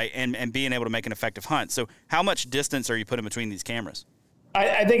 right? And being able to make an effective hunt. So how much distance are you putting between these cameras?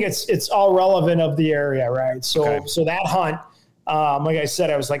 I think it's all relevant of the area, right? So that hunt, like I said,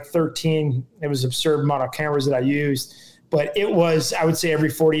 I was like 13. It was an absurd amount of cameras that I used, but it was, I would say every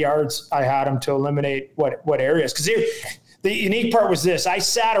 40 yards I had them to eliminate what areas. Because the unique part was this. I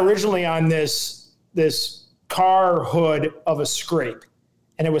sat originally on this car hood of a scrape,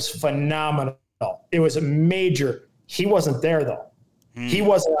 and it was phenomenal. It was a major. He wasn't there, though. He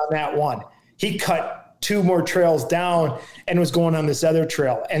wasn't on that one. He cut 2 more trails down and was going on this other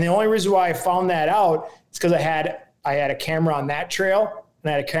trail. And the only reason why I found that out is because I had a camera on that trail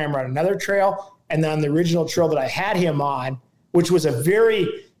and I had a camera on another trail, And then on the original trail that I had him on, which was a very,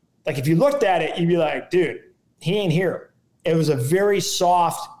 like, if you looked at it, you'd be like, dude, he ain't here. It was a very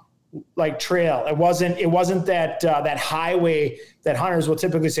soft, like, trail. It wasn't that that highway that hunters will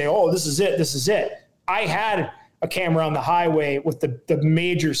typically say, oh, this is it, this is it. I had a camera on the highway with the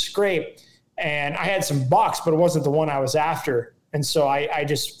major scrape, and I had some bucks, but it wasn't the one I was after. And so I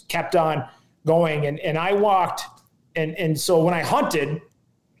just kept on going, and I walked. And so when I hunted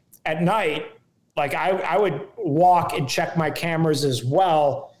at night, like, I would walk and check my cameras as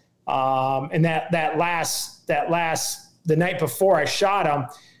well. And the night before I shot him,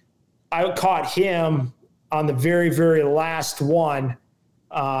 I caught him on the very, very last one,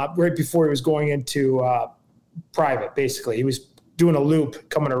 right before he was going into private. Basically, he was doing a loop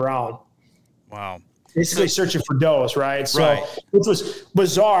coming around. Wow. Basically searching for does, right? So, which was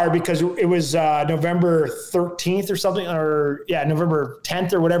bizarre because it was November 13th or something, November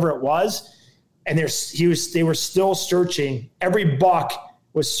 10th or whatever it was. And they were still searching. Every buck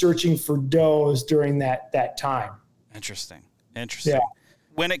was searching for does during that time. Interesting. Yeah.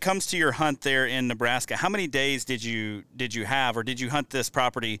 When it comes to your hunt there in Nebraska, how many days did you have, or did you hunt this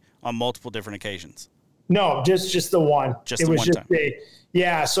property on multiple different occasions? No, just the one. Just the one time.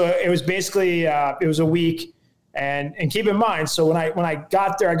 Yeah, so it was basically it was a week, and keep in mind, so when I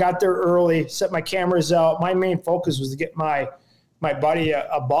got there, I got there early, set my cameras out. My main focus was to get my buddy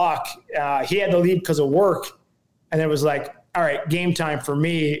a buck. He had to leave because of work, and it was like, all right, game time for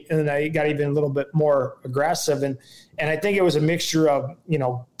me. And then I got even a little bit more aggressive, and I think it was a mixture of, you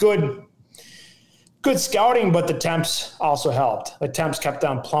know, good scouting, but the temps also helped. The temps kept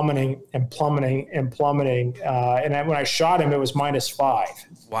on plummeting. And when I shot him, it was -5.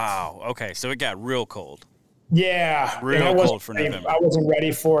 Wow. Okay. So it got real cold. Yeah. Real cold for November. I wasn't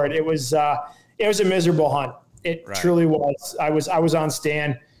ready for it. It was a miserable hunt. It truly was. I was on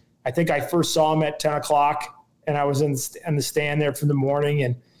stand. I think I first saw him at 10 o'clock, and I was in the stand there for the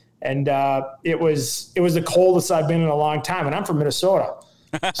morning. And it was the coldest I've been in a long time. And I'm from Minnesota.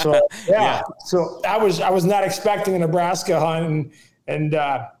 So yeah. So I was not expecting a Nebraska hunt, and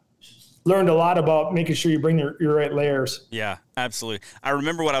learned a lot about making sure you bring your right layers. Yeah, absolutely. I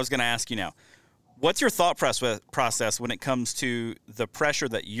remember what I was going to ask you now. What's your thought process when it comes to the pressure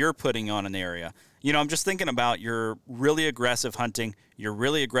that you're putting on an area? You know, I'm just thinking about you're really aggressive hunting. You're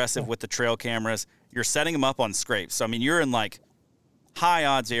really aggressive with the trail cameras. You're setting them up on scrapes. So, I mean, you're in like high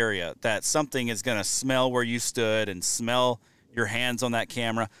odds area that something is going to smell where you stood and smell your hands on that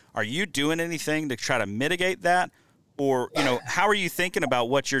camera. Are you doing anything to try to mitigate that? Or, you know, how are you thinking about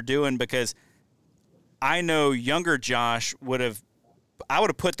what you're doing? Because I know younger Josh I would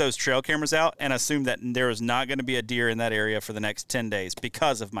have put those trail cameras out and assumed that there was not going to be a deer in that area for the next 10 days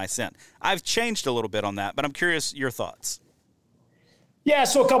because of my scent. I've changed a little bit on that, but I'm curious your thoughts. Yeah,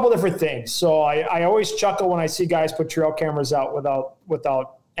 so a couple different things. So I always chuckle when I see guys put trail cameras out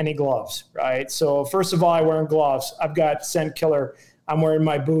without any gloves, right? So first of all, I wear gloves. I've got scent killer. I'm wearing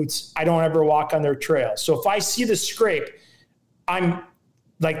my boots. I don't ever walk on their trail. So if I see the scrape, I'm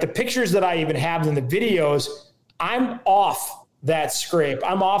like, the pictures that I even have in the videos, I'm off that scrape.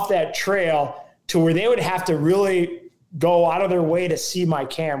 I'm off that trail to where they would have to really go out of their way to see my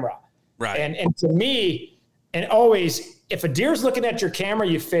camera. Right. And to me, and always, if a deer's looking at your camera,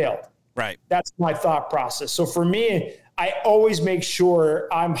 you failed. Right. That's my thought process. So for me, I always make sure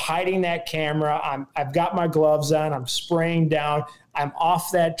I'm hiding that camera. I've got my gloves on. I'm spraying down. I'm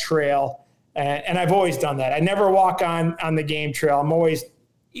off that trail. And I've always done that. I never walk on the game trail. I'm always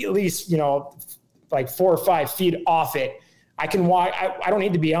at least, like 4 or 5 feet off it. I can walk. I don't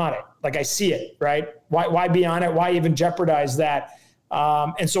need to be on it. Like, I see it, right? Why be on it? Why even jeopardize that?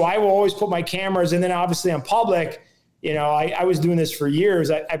 And so I will always put my cameras, and then obviously on public, I was doing this for years.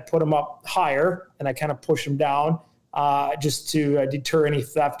 I put them up higher and I kind of push them down just to deter any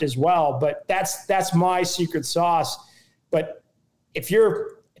theft as well. But that's my secret sauce. But if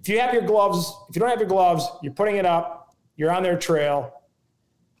you have your gloves, if you don't have your gloves, you're putting it up, you're on their trail.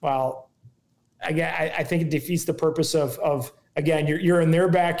 Well, again, I think it defeats the purpose of again, you're in their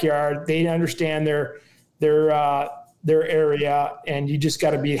backyard. They understand their area, and you just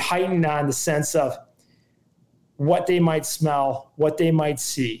got to be heightened on the sense of what they might smell, what they might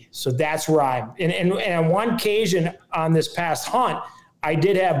see. So that's where I'm. And on one occasion on this past hunt, I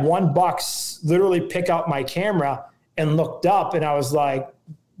did have one buck literally pick out my camera and looked up, and I was like,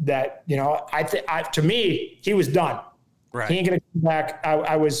 that, to me, he was done. Right. He ain't gonna come back.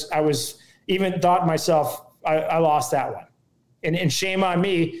 I was even thought to myself, I lost that one, and shame on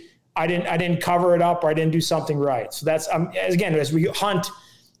me. I didn't cover it up, or I didn't do something right. So that's again, as we hunt,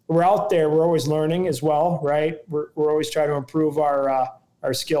 we're out there, we're always learning as well, right? We're always trying to improve our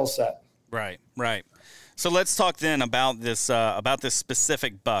skill set. Right. Right. So let's talk then about this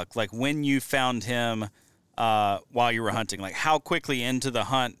specific buck. Like when you found him while you were hunting, like how quickly into the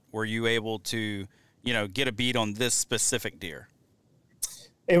hunt were you able to, get a beat on this specific deer?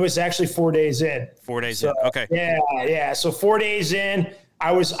 It was actually 4 days in. 4 days in. Okay. Yeah. So 4 days in,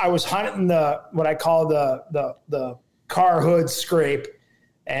 I was hunting what I call the car hood scrape.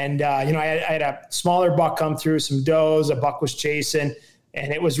 And, I had a smaller buck come through, some does, a buck was chasing,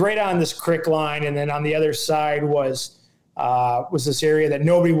 and it was right on this creek line. And then on the other side was this area that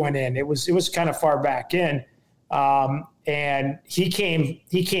nobody went in. It was kind of far back in. And he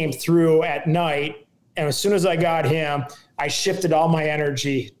came through at night. And as soon as I got him, I shifted all my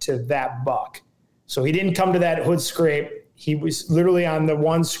energy to that buck. So he didn't come to that hood scrape. He was literally on the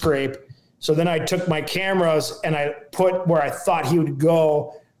one scrape. So then I took my cameras and I put where I thought he would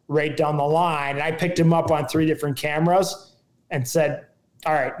go right down the line. And I picked him up on 3 different cameras and said,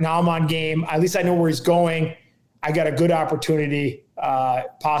 all right, now I'm on game. At least I know where he's going. I got a good opportunity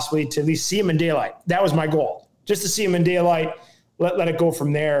possibly to at least see him in daylight. That was my goal, just to see him in daylight, let it go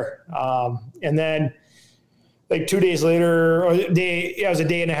from there. And then like 2 days later, it was a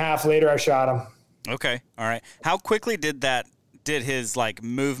day and a half later, I shot him. Okay. All right. How quickly did his like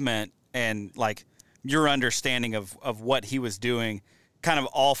movement and like your understanding of what he was doing kind of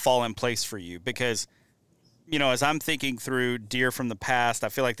all fall in place for you? Because, as I'm thinking through deer from the past, I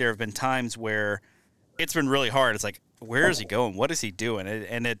feel like there have been times where it's been really hard. It's like, where is he going? What is he doing?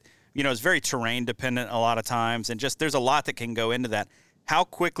 And it it's very terrain dependent a lot of times. And just, there's a lot that can go into that. How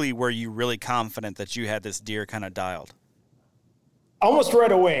quickly were you really confident that you had this deer kind of dialed? Almost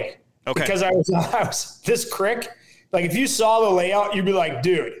right away. Okay. Because I was this creek. Like if you saw the layout, you'd be like,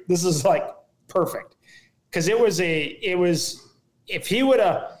 dude, this is like perfect. Because if he would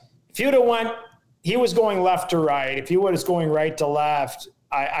have went, he was going left to right. If he was going right to left,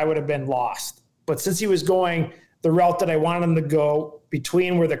 I would have been lost. But since he was going the route that I wanted him to go,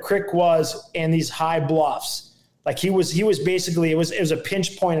 between where the creek was and these high bluffs, like he was basically, it was a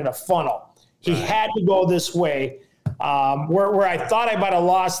pinch point in a funnel. He had to go this way. Where I thought I might have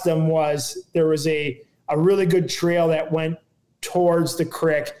lost him was there was a really good trail that went towards the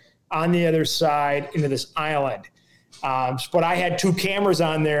creek on the other side into this island. But I had 2 cameras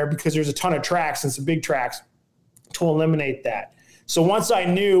on there because there's a ton of tracks and some big tracks to eliminate that. So once I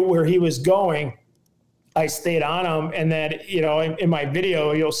knew where he was going, I stayed on him. And then, in my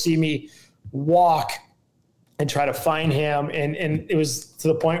video, you'll see me walk and try to find him. And it was to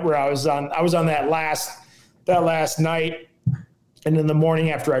the point where I was on that last night. And in the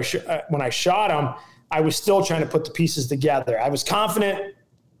morning after when I shot him, I was still trying to put the pieces together. I was confident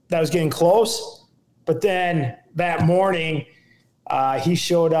that I was getting close, but then that morning he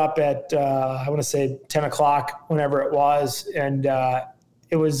showed up at, I want to say 10 o'clock, whenever it was. And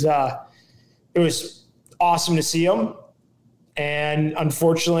it was awesome to see him. And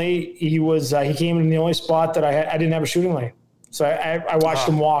unfortunately he came in the only spot that I didn't have a shooting lane. So I watched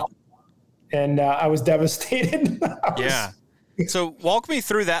him walk, and I was devastated. Yeah. So walk me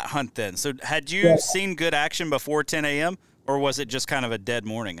through that hunt then. So had you seen good action before 10 a.m. or was it just kind of a dead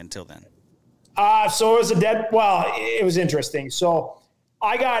morning until then? So it was it was interesting. So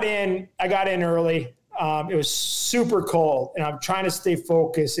I got in early. It was super cold and I'm trying to stay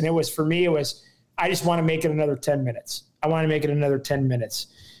focused. And I just want to make it another 10 minutes.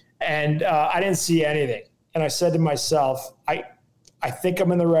 And I didn't see anything. And I said to myself, I think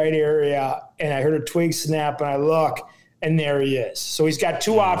I'm in the right area. And I heard a twig snap and I look, and there he is. So he's got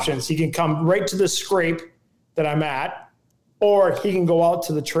 2 options. He can come right to the scrape that I'm at, or he can go out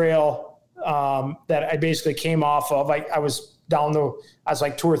to the trail that I basically came off of. I was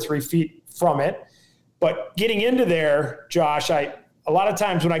like 2 or 3 feet from it. But getting into there, Josh, a lot of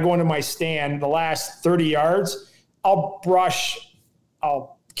times when I go into my stand, the last 30 yards, I'll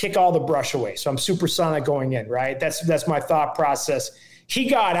kick all the brush away. So I'm supersonic going in, right? That's my thought process. He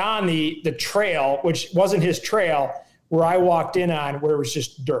got on the trail, which wasn't his trail, where I walked in on, where it was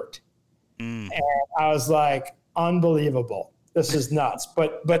just dirt. And I was like, unbelievable. This is nuts.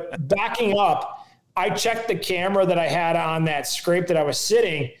 But backing up, I checked the camera that I had on that scrape that I was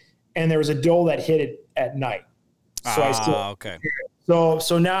sitting, and there was a doe that hit it at night. So okay.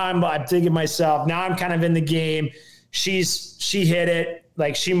 So now I'm thinking myself, now I'm kind of in the game. She hit it.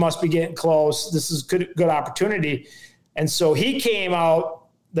 Like, she must be getting close. This is good opportunity. And so he came out,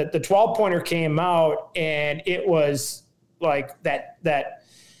 the 12-pointer came out, and it was like that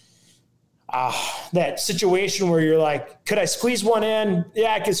situation where you're like, could I squeeze one in?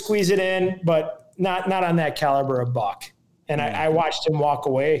 Yeah, I could squeeze it in, but not on that caliber of buck. And I watched him walk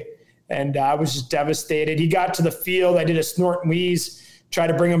away, and I was just devastated. He got to the field. I did a snort and wheeze, tried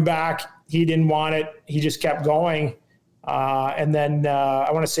to bring him back. he didn't want it. He just kept going. And then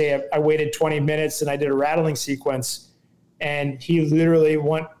I want to say I waited 20 minutes and I did a rattling sequence, and he literally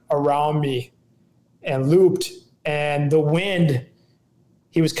went around me and looped, and the wind,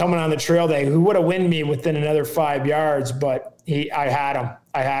 he was coming on the trail day. He would have winded me within another 5 yards, but I had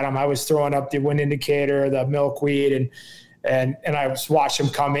him. I was throwing up the wind indicator, the milkweed, and I was watching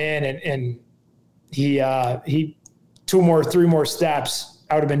him come in, and he 3 more steps,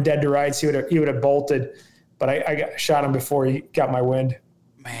 I would have been dead to rights. He would have bolted, but I shot him before he got my wind.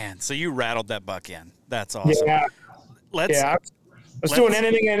 Man, so you rattled that buck in. That's awesome. Yeah. I was doing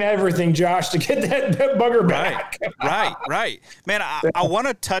anything and everything, Josh, to get that bugger back. Right. Man, I want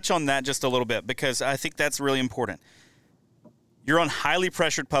to touch on that just a little bit because I think that's really important. You're on highly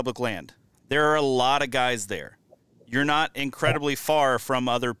pressured public land. There are a lot of guys there. You're not incredibly far from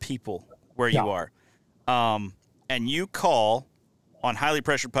other people where you are. And you call on highly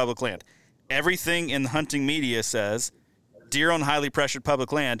pressured public land. Everything in the hunting media says deer on highly pressured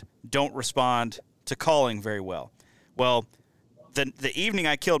public land don't respond to calling very well. Well, the evening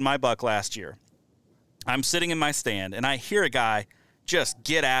I killed my buck last year, I'm sitting in my stand, and I hear a guy just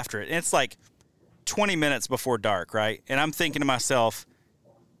get after it. And it's like 20 minutes before dark, right? And I'm thinking to myself,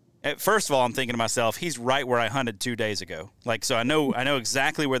 first of all, he's right where I hunted 2 days ago. Like, so I know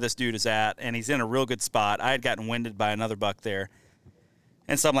exactly where this dude is at, and he's in a real good spot. I had gotten winded by another buck there.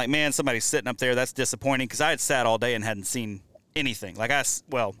 And so I'm like, man, somebody's sitting up there. That's disappointing because I had sat all day and hadn't seen anything. Like I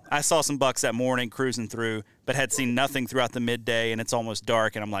saw some bucks that morning cruising through, but had seen nothing throughout the midday, and it's almost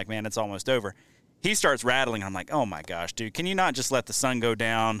dark, and I'm like, man, it's almost over. He starts rattling. I'm like, oh my gosh, dude, can you not just let the sun go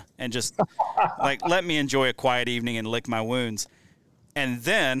down and just like let me enjoy a quiet evening and lick my wounds? And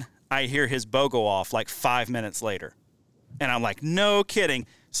then I hear his bow go off like 5 minutes later, and I'm like, no kidding.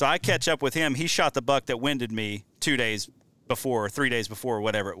 So I catch up with him. He shot the buck that winded me 2 days before or 3 days before,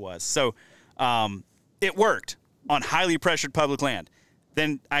 whatever it was. So it worked on highly pressured public land.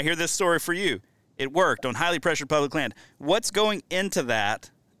 Then I hear this story for you. It worked on highly pressured public land. What's going into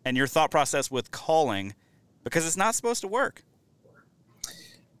that and your thought process with calling? Because it's not supposed to work.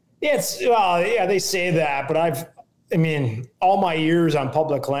 Yeah, they say that, but all my years on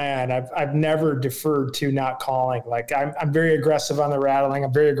public land, I've never deferred to not calling. Like I'm very aggressive on the rattling.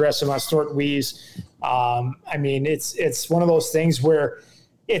 I'm very aggressive on snort wheeze. It's one of those things where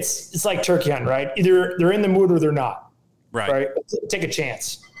it's like turkey hunting, right? Either they're in the mood or they're not. Right? Take a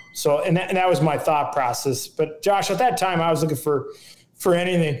chance. So, and that was my thought process. But Josh, at that time, I was looking for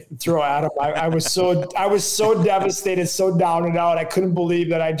anything to throw at him. I was so devastated, so down and out. I couldn't believe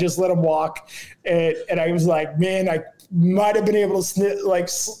that I just let him walk. And I was like, man, I might have been able to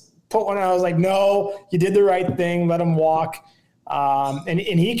put one. I was like, no, you did the right thing. Let him walk. And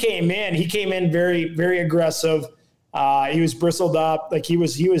he came in very, very aggressive. He was bristled up. Like he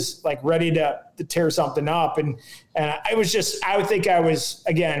was like ready to tear something up. And I would think I was,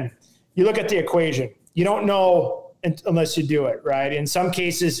 again, you look at the equation, you don't know unless you do it, right? In some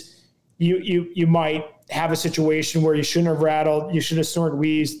cases you might have a situation where you shouldn't have rattled, you should have snorted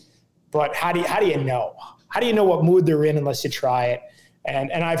wheezed, but how do you know? How do you know what mood they're in unless you try it?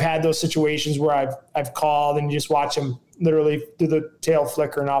 And I've had those situations where I've called and you just watch them literally do the tail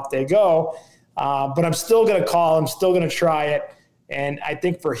flicker and off they go. But I'm still going to call. I'm still going to try it. And I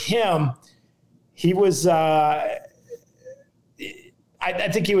think for him, he was, I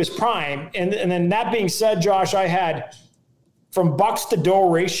think he was prime. And then that being said, Josh, I had from bucks to doe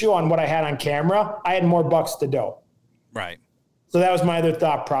ratio on what I had on camera, I had more bucks to doe. Right. So that was my other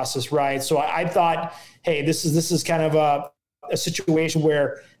thought process, right? So I thought, hey, this is kind of a situation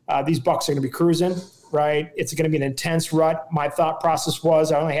where these bucks are going to be cruising, right? It's going to be an intense rut. My thought process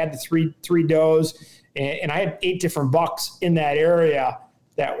was I only had the three does, and I had 8 different bucks in that area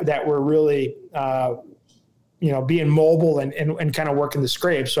that were really, being mobile and kind of working the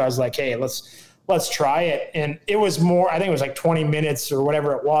scrape. So I was like, hey, let's try it. And it was more, I think it was like 20 minutes or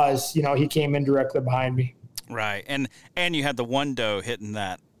whatever it was. He came in directly behind me. Right. And you had the one doe hitting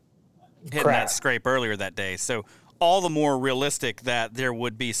that scrape earlier that day. So all the more realistic that there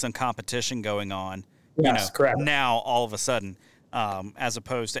would be some competition going on. Yes, correct. Now all of a sudden, as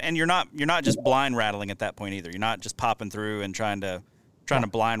opposed to, and you're not just blind rattling at that point either. You're not just popping through and trying to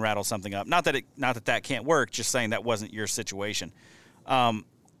blind rattle something up. Not that can't work. Just saying that wasn't your situation.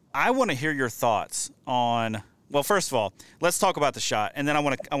 I want to hear your thoughts on. Well, first of all, let's talk about the shot, and then I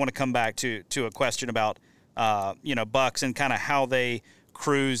want to come back to a question about bucks and kind of how they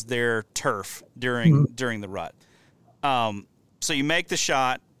cruise their turf during the rut. So you make the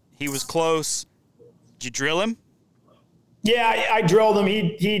shot. He was close. Did you drill him? Yeah, I drilled him.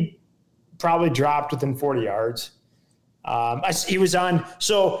 He probably dropped within 40 yards. He was on.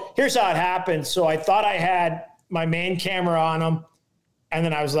 So here's how it happened. So I thought I had my main camera on him, and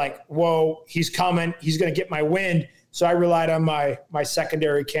then I was like, whoa, he's coming. He's going to get my wind. So I relied on my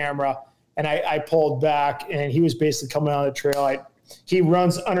secondary camera, and I pulled back, and he was basically coming on the trail. He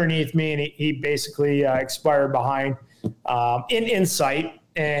runs underneath me, and he basically expired behind in sight.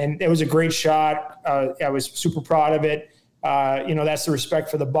 And it was a great shot. I was super proud of it. That's the respect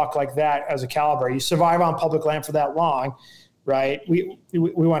for the buck like that as a caliber. You survive on public land for that long, right? We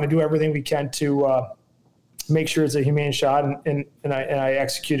want to do everything we can to make sure it's a humane shot, and I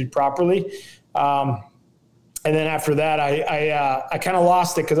executed properly. And then after that, I kind of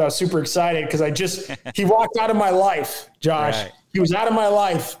lost it because I was super excited because he walked out of my life, Josh. Right. He was out of my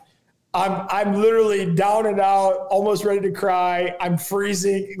life. I'm literally down and out, almost ready to cry. I'm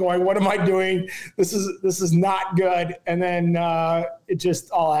freezing, going, what am I doing? This is not good. And then it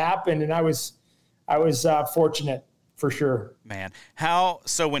just all happened, and I was fortunate for sure. Man,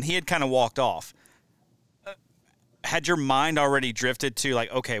 so when he had kind of walked off, had your mind already drifted to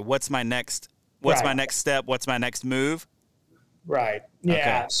like, okay, what's my next step? What's my next move? Right. Yeah.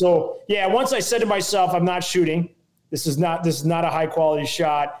 Okay. So once I said to myself, I'm not shooting. This is not a high quality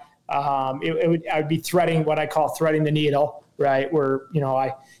shot. I'd be threading what I call threading the needle, right? Where,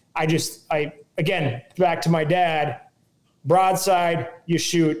 again, back to my dad, broadside, you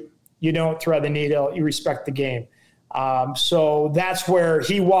shoot, you don't thread the needle, you respect the game. So that's where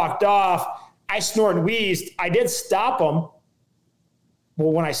he walked off. I snorted and wheezed. I did stop him.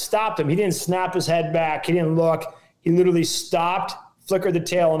 Well, when I stopped him, he didn't snap his head back. He didn't look. He literally stopped, flickered the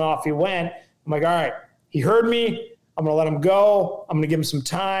tail, and off he went. I'm like, all right, he heard me. I'm going to let him go. I'm going to give him some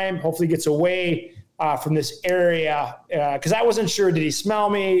time. Hopefully he gets away from this area because I wasn't sure, did he smell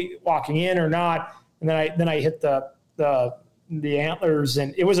me walking in or not? And then I hit the antlers,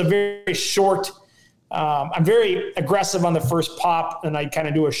 and it was a very short. I'm very aggressive on the first pop, and I kind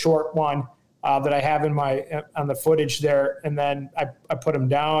of do a short one that I have on the footage there, and then I put him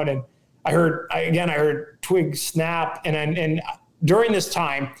down, and I heard twig snap, and during this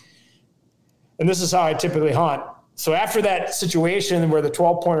time, and this is how I typically hunt. So after that situation where the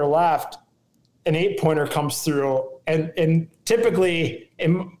 12-pointer left, an 8-pointer comes through, and typically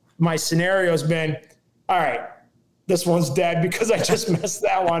in my scenario has been, all right, this one's dead because I just messed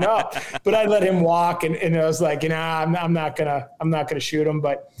that one up. But I let him walk, and I was like, I'm not gonna shoot him.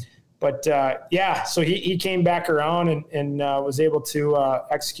 But so he came back around and was able to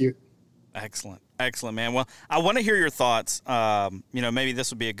execute. Excellent, man. Well, I want to hear your thoughts. Maybe this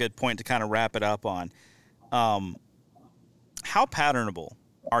would be a good point to kind of wrap it up on. How patternable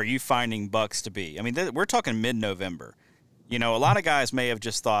are you finding bucks to be? I mean, we're talking mid-November. A lot of guys may have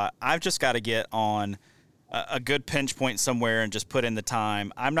just thought, I've just got to get on a good pinch point somewhere and just put in the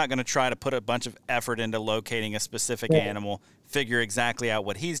time. I'm not going to try to put a bunch of effort into locating a specific animal, figure exactly out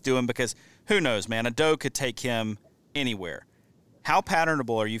what he's doing, because who knows, man, a doe could take him anywhere. How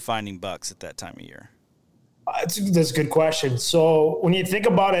patternable are you finding bucks at that time of year? That's a good question. So when you think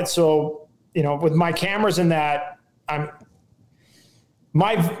about it, with my cameras and that,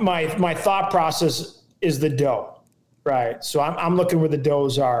 my thought process is the doe, right? So I'm looking where the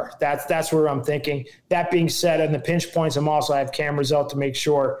does are. That's where I'm thinking. That being said, in the pinch points, I have cameras out to make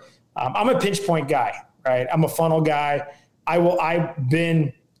sure. I'm a pinch point guy, right? I'm a funnel guy. I've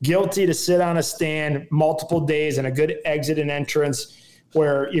been guilty to sit on a stand multiple days and a good exit and entrance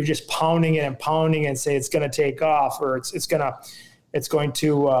where you're just pounding it and say it's going to take off, or it's going to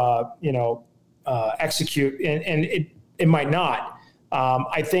execute, and it might not.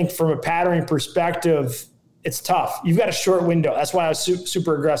 I think from a patterning perspective, it's tough. You've got a short window. That's why I was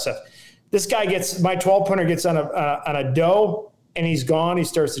super aggressive. This guy my 12-pointer gets on a doe, and he's gone. He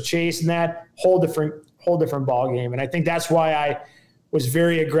starts to chase, and that whole different ball game. And I think that's why I was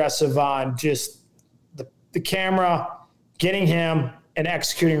very aggressive on just the camera, getting him and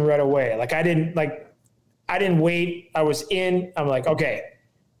executing right away. Like I didn't wait. I was in. I'm like, okay,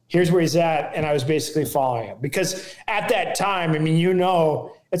 here's where he's at, and I was basically following him because at that time,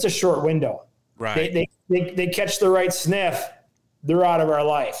 it's a short window. Right. They catch the right sniff, they're out of our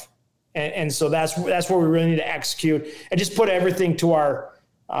life, and so that's where we really need to execute and just put everything to our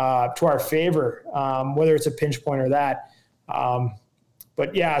favor, whether it's a pinch point or that.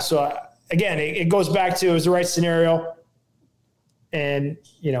 But yeah, so again, it goes back to it was the right scenario, and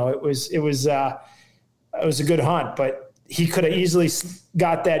it was a good hunt, but he could have easily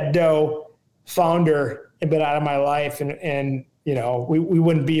got that doe, found her, and been out of my life, and we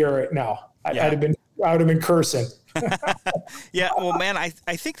wouldn't be here right now. I would have been cursing. Yeah, well, man, I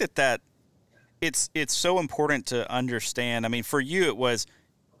think that it's so important to understand. I mean, for you, it was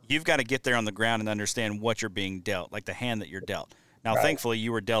you've got to get there on the ground and understand what you're being dealt, like the hand that you're dealt. Now, thankfully,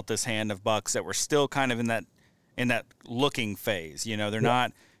 you were dealt this hand of bucks that were still kind of in that looking phase. You know, they're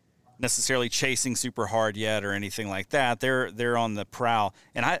not necessarily chasing super hard yet or anything like that. They're on the prowl,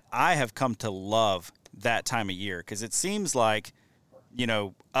 and I have come to love that time of year, because it seems like, you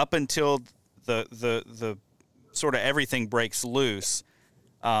know, up until the sort of everything breaks loose,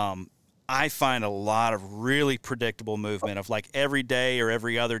 I find a lot of really predictable movement of, like, every day or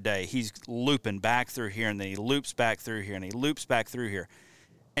every other day he's looping back through here, and then he loops back through here, and he loops back through here.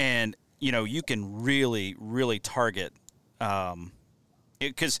 And, you know, you can really, really target,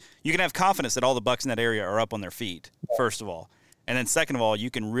 because you can have confidence that all the bucks in that area are up on their feet, first of all. And then second of all, you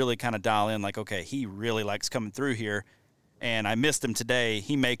can really kind of dial in, like, okay, he really likes coming through here, and I missed him today.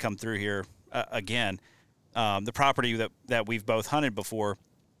 He may come through here again. The property that we've both hunted before,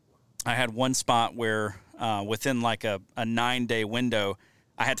 I had one spot where within like a 9-day window,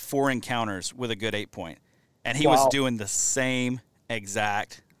 I had 4 encounters with a good 8-point. And he was doing the same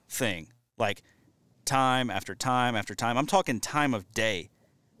exact thing, like time after time after time. I'm talking time of day.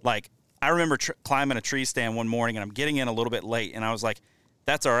 Like, I remember climbing a tree stand one morning, and I'm getting in a little bit late, and I was like,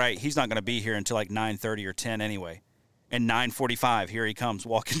 that's all right. He's not going to be here until like 9:30 or 10 anyway. And 9:45, here he comes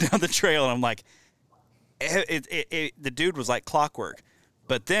walking down the trail, and I'm like, the dude was like clockwork.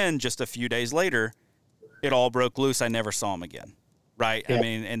 But then just a few days later, it all broke loose. I never saw him again, right? Yeah. I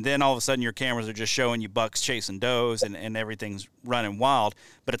mean, and then all of a sudden your cameras are just showing you bucks chasing does, and everything's running wild.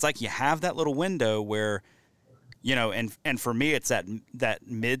 But it's like you have that little window where, you know, and for me, it's that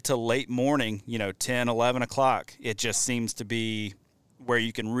mid to late morning, you know, 10, 11 o'clock. It just seems to be where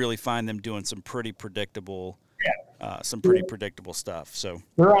you can really find them doing some pretty predictable predictable stuff. So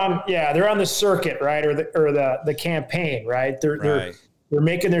they're on the circuit, right? Or the campaign, right? They're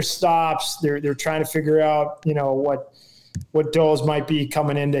making their stops. They're trying to figure out, you know, what does might be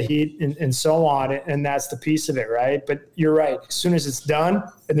coming into heat and so on. And that's the piece of it, right? But you're right. As soon as it's done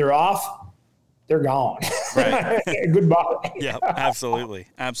and they're off, they're gone. Right. Goodbye. Yeah, absolutely.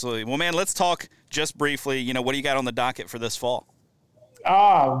 Absolutely. Well, man, let's talk just briefly, you know, what do you got on the docket for this fall?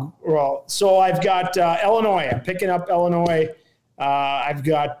 Well, so I've got Illinois. I'm picking up Illinois. I've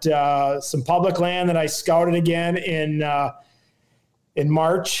got some public land that I scouted again in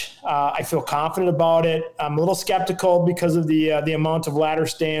March. I feel confident about it. I'm a little skeptical because of the amount of ladder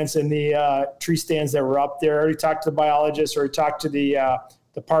stands and the tree stands that were up there. I already talked to the biologist, or talked to the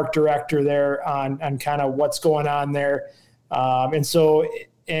park director there on kind of what's going on there. And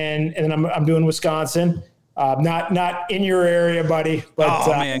then I'm doing Wisconsin. Not in your area, buddy. But,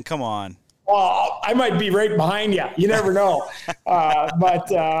 man, come on. Well, I might be right behind you. You never know. So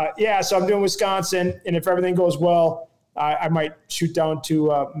I'm doing Wisconsin, and if everything goes well, I might shoot down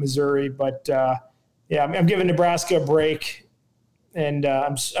to Missouri. But I'm giving Nebraska a break, and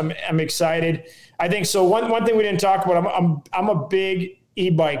I'm excited. I think so. One thing we didn't talk about. I'm a big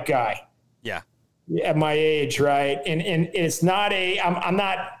e-bike guy. Yeah. At my age, right? And it's not I'm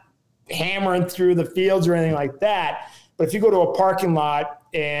not hammering through the fields or anything like that. But if you go to a parking lot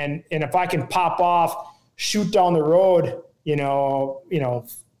and if I can pop off, shoot down the road, you know,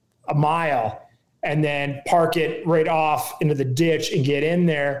 a mile, and then park it right off into the ditch and get in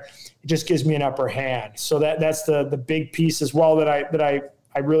there, it just gives me an upper hand. So that's the big piece as well that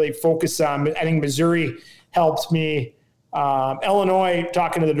I really focus on. I think Missouri helps me. Illinois,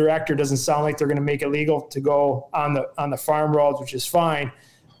 talking to the director, doesn't sound like they're going to make it legal to go on the farm roads, which is fine.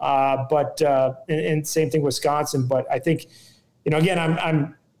 And same thing Wisconsin. But I think, you know, again,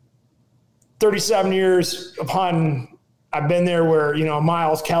 I'm 37 years upon. I've been there where, you know,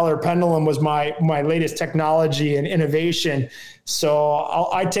 Miles Keller pendulum was my latest technology and innovation. So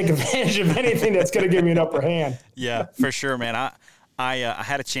I take advantage of anything that's going to give me an upper hand. Yeah, for sure, man. I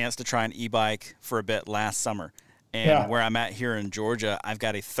had a chance to try an e-bike for a bit last summer. And where I'm at here in Georgia, I've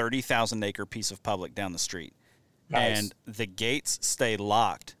got a 30,000-acre piece of public down the street. Nice. And the gates stay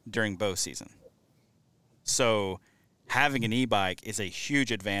locked during bow season. So having an e-bike is a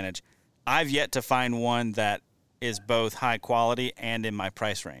huge advantage. I've yet to find one that is both high quality and in my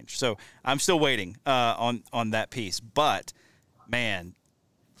price range. So I'm still waiting on that piece. But, man,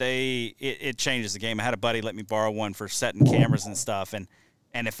 it changes the game. I had a buddy let me borrow one for setting cameras and stuff, and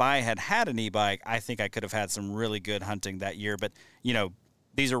if I had an e-bike, I think I could have had some really good hunting that year. But, you know,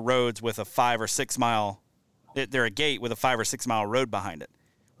 these are roads with a 5 or 6 mile – they're a gate with a 5 or 6 mile road behind it.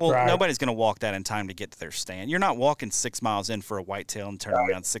 Well, right. Nobody's going to walk that in time to get to their stand. You're not walking 6 miles in for a whitetail and turning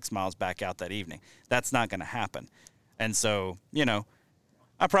around 6 miles back out that evening. That's not going to happen. And so, you know,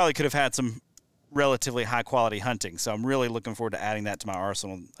 I probably could have had some relatively high-quality hunting. So I'm really looking forward to adding that to my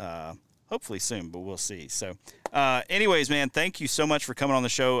arsenal hopefully soon, but we'll see. So anyways, man, thank you so much for coming on the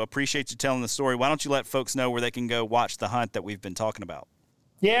show. Appreciate you telling the story. Why don't you let folks know where they can go watch the hunt that we've been talking about?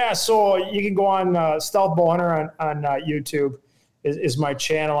 Yeah, so you can go on Stealth Bow Hunter on YouTube is my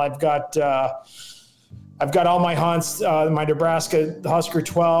channel. I've got all my hunts, my Nebraska Husker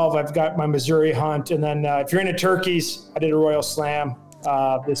 12. I've got my Missouri hunt. And then if you're into turkeys, I did a Royal Slam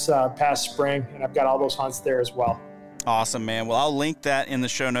this past spring, and I've got all those hunts there as well. Awesome, man. Well, I'll link that in the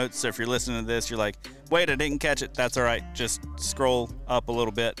show notes. So if you're listening to this, you're like, wait, I didn't catch it. That's all right. Just scroll up a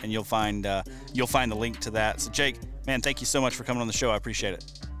little bit and you'll find the link to that. So Jake, man, thank you so much for coming on the show. I appreciate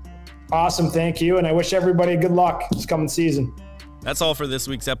it. Awesome. Thank you. And I wish everybody good luck this coming season. That's all for this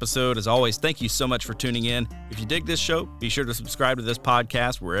week's episode. As always, thank you so much for tuning in. If you dig this show, be sure to subscribe to this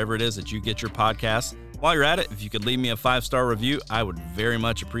podcast wherever it is that you get your podcasts. While you're at it, if you could leave me a 5-star review, I would very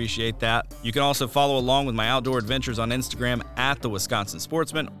much appreciate that. You can also follow along with my outdoor adventures on Instagram at the Wisconsin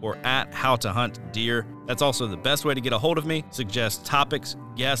Sportsman or at How to Hunt Deer. That's also the best way to get a hold of me. Suggest topics,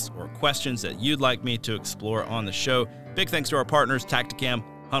 guests, or questions that you'd like me to explore on the show. Big thanks to our partners, Tacticam,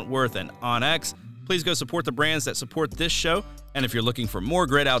 Huntworth, and OnX. Please go support the brands that support this show. And if you're looking for more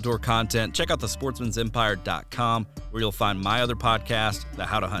great outdoor content, check out the sportsmansempire.com, where you'll find my other podcast, the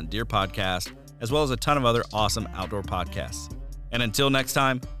How to Hunt Deer podcast, as well as a ton of other awesome outdoor podcasts. And until next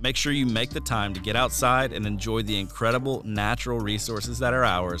time, make sure you make the time to get outside and enjoy the incredible natural resources that are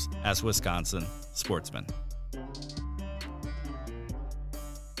ours as Wisconsin sportsmen.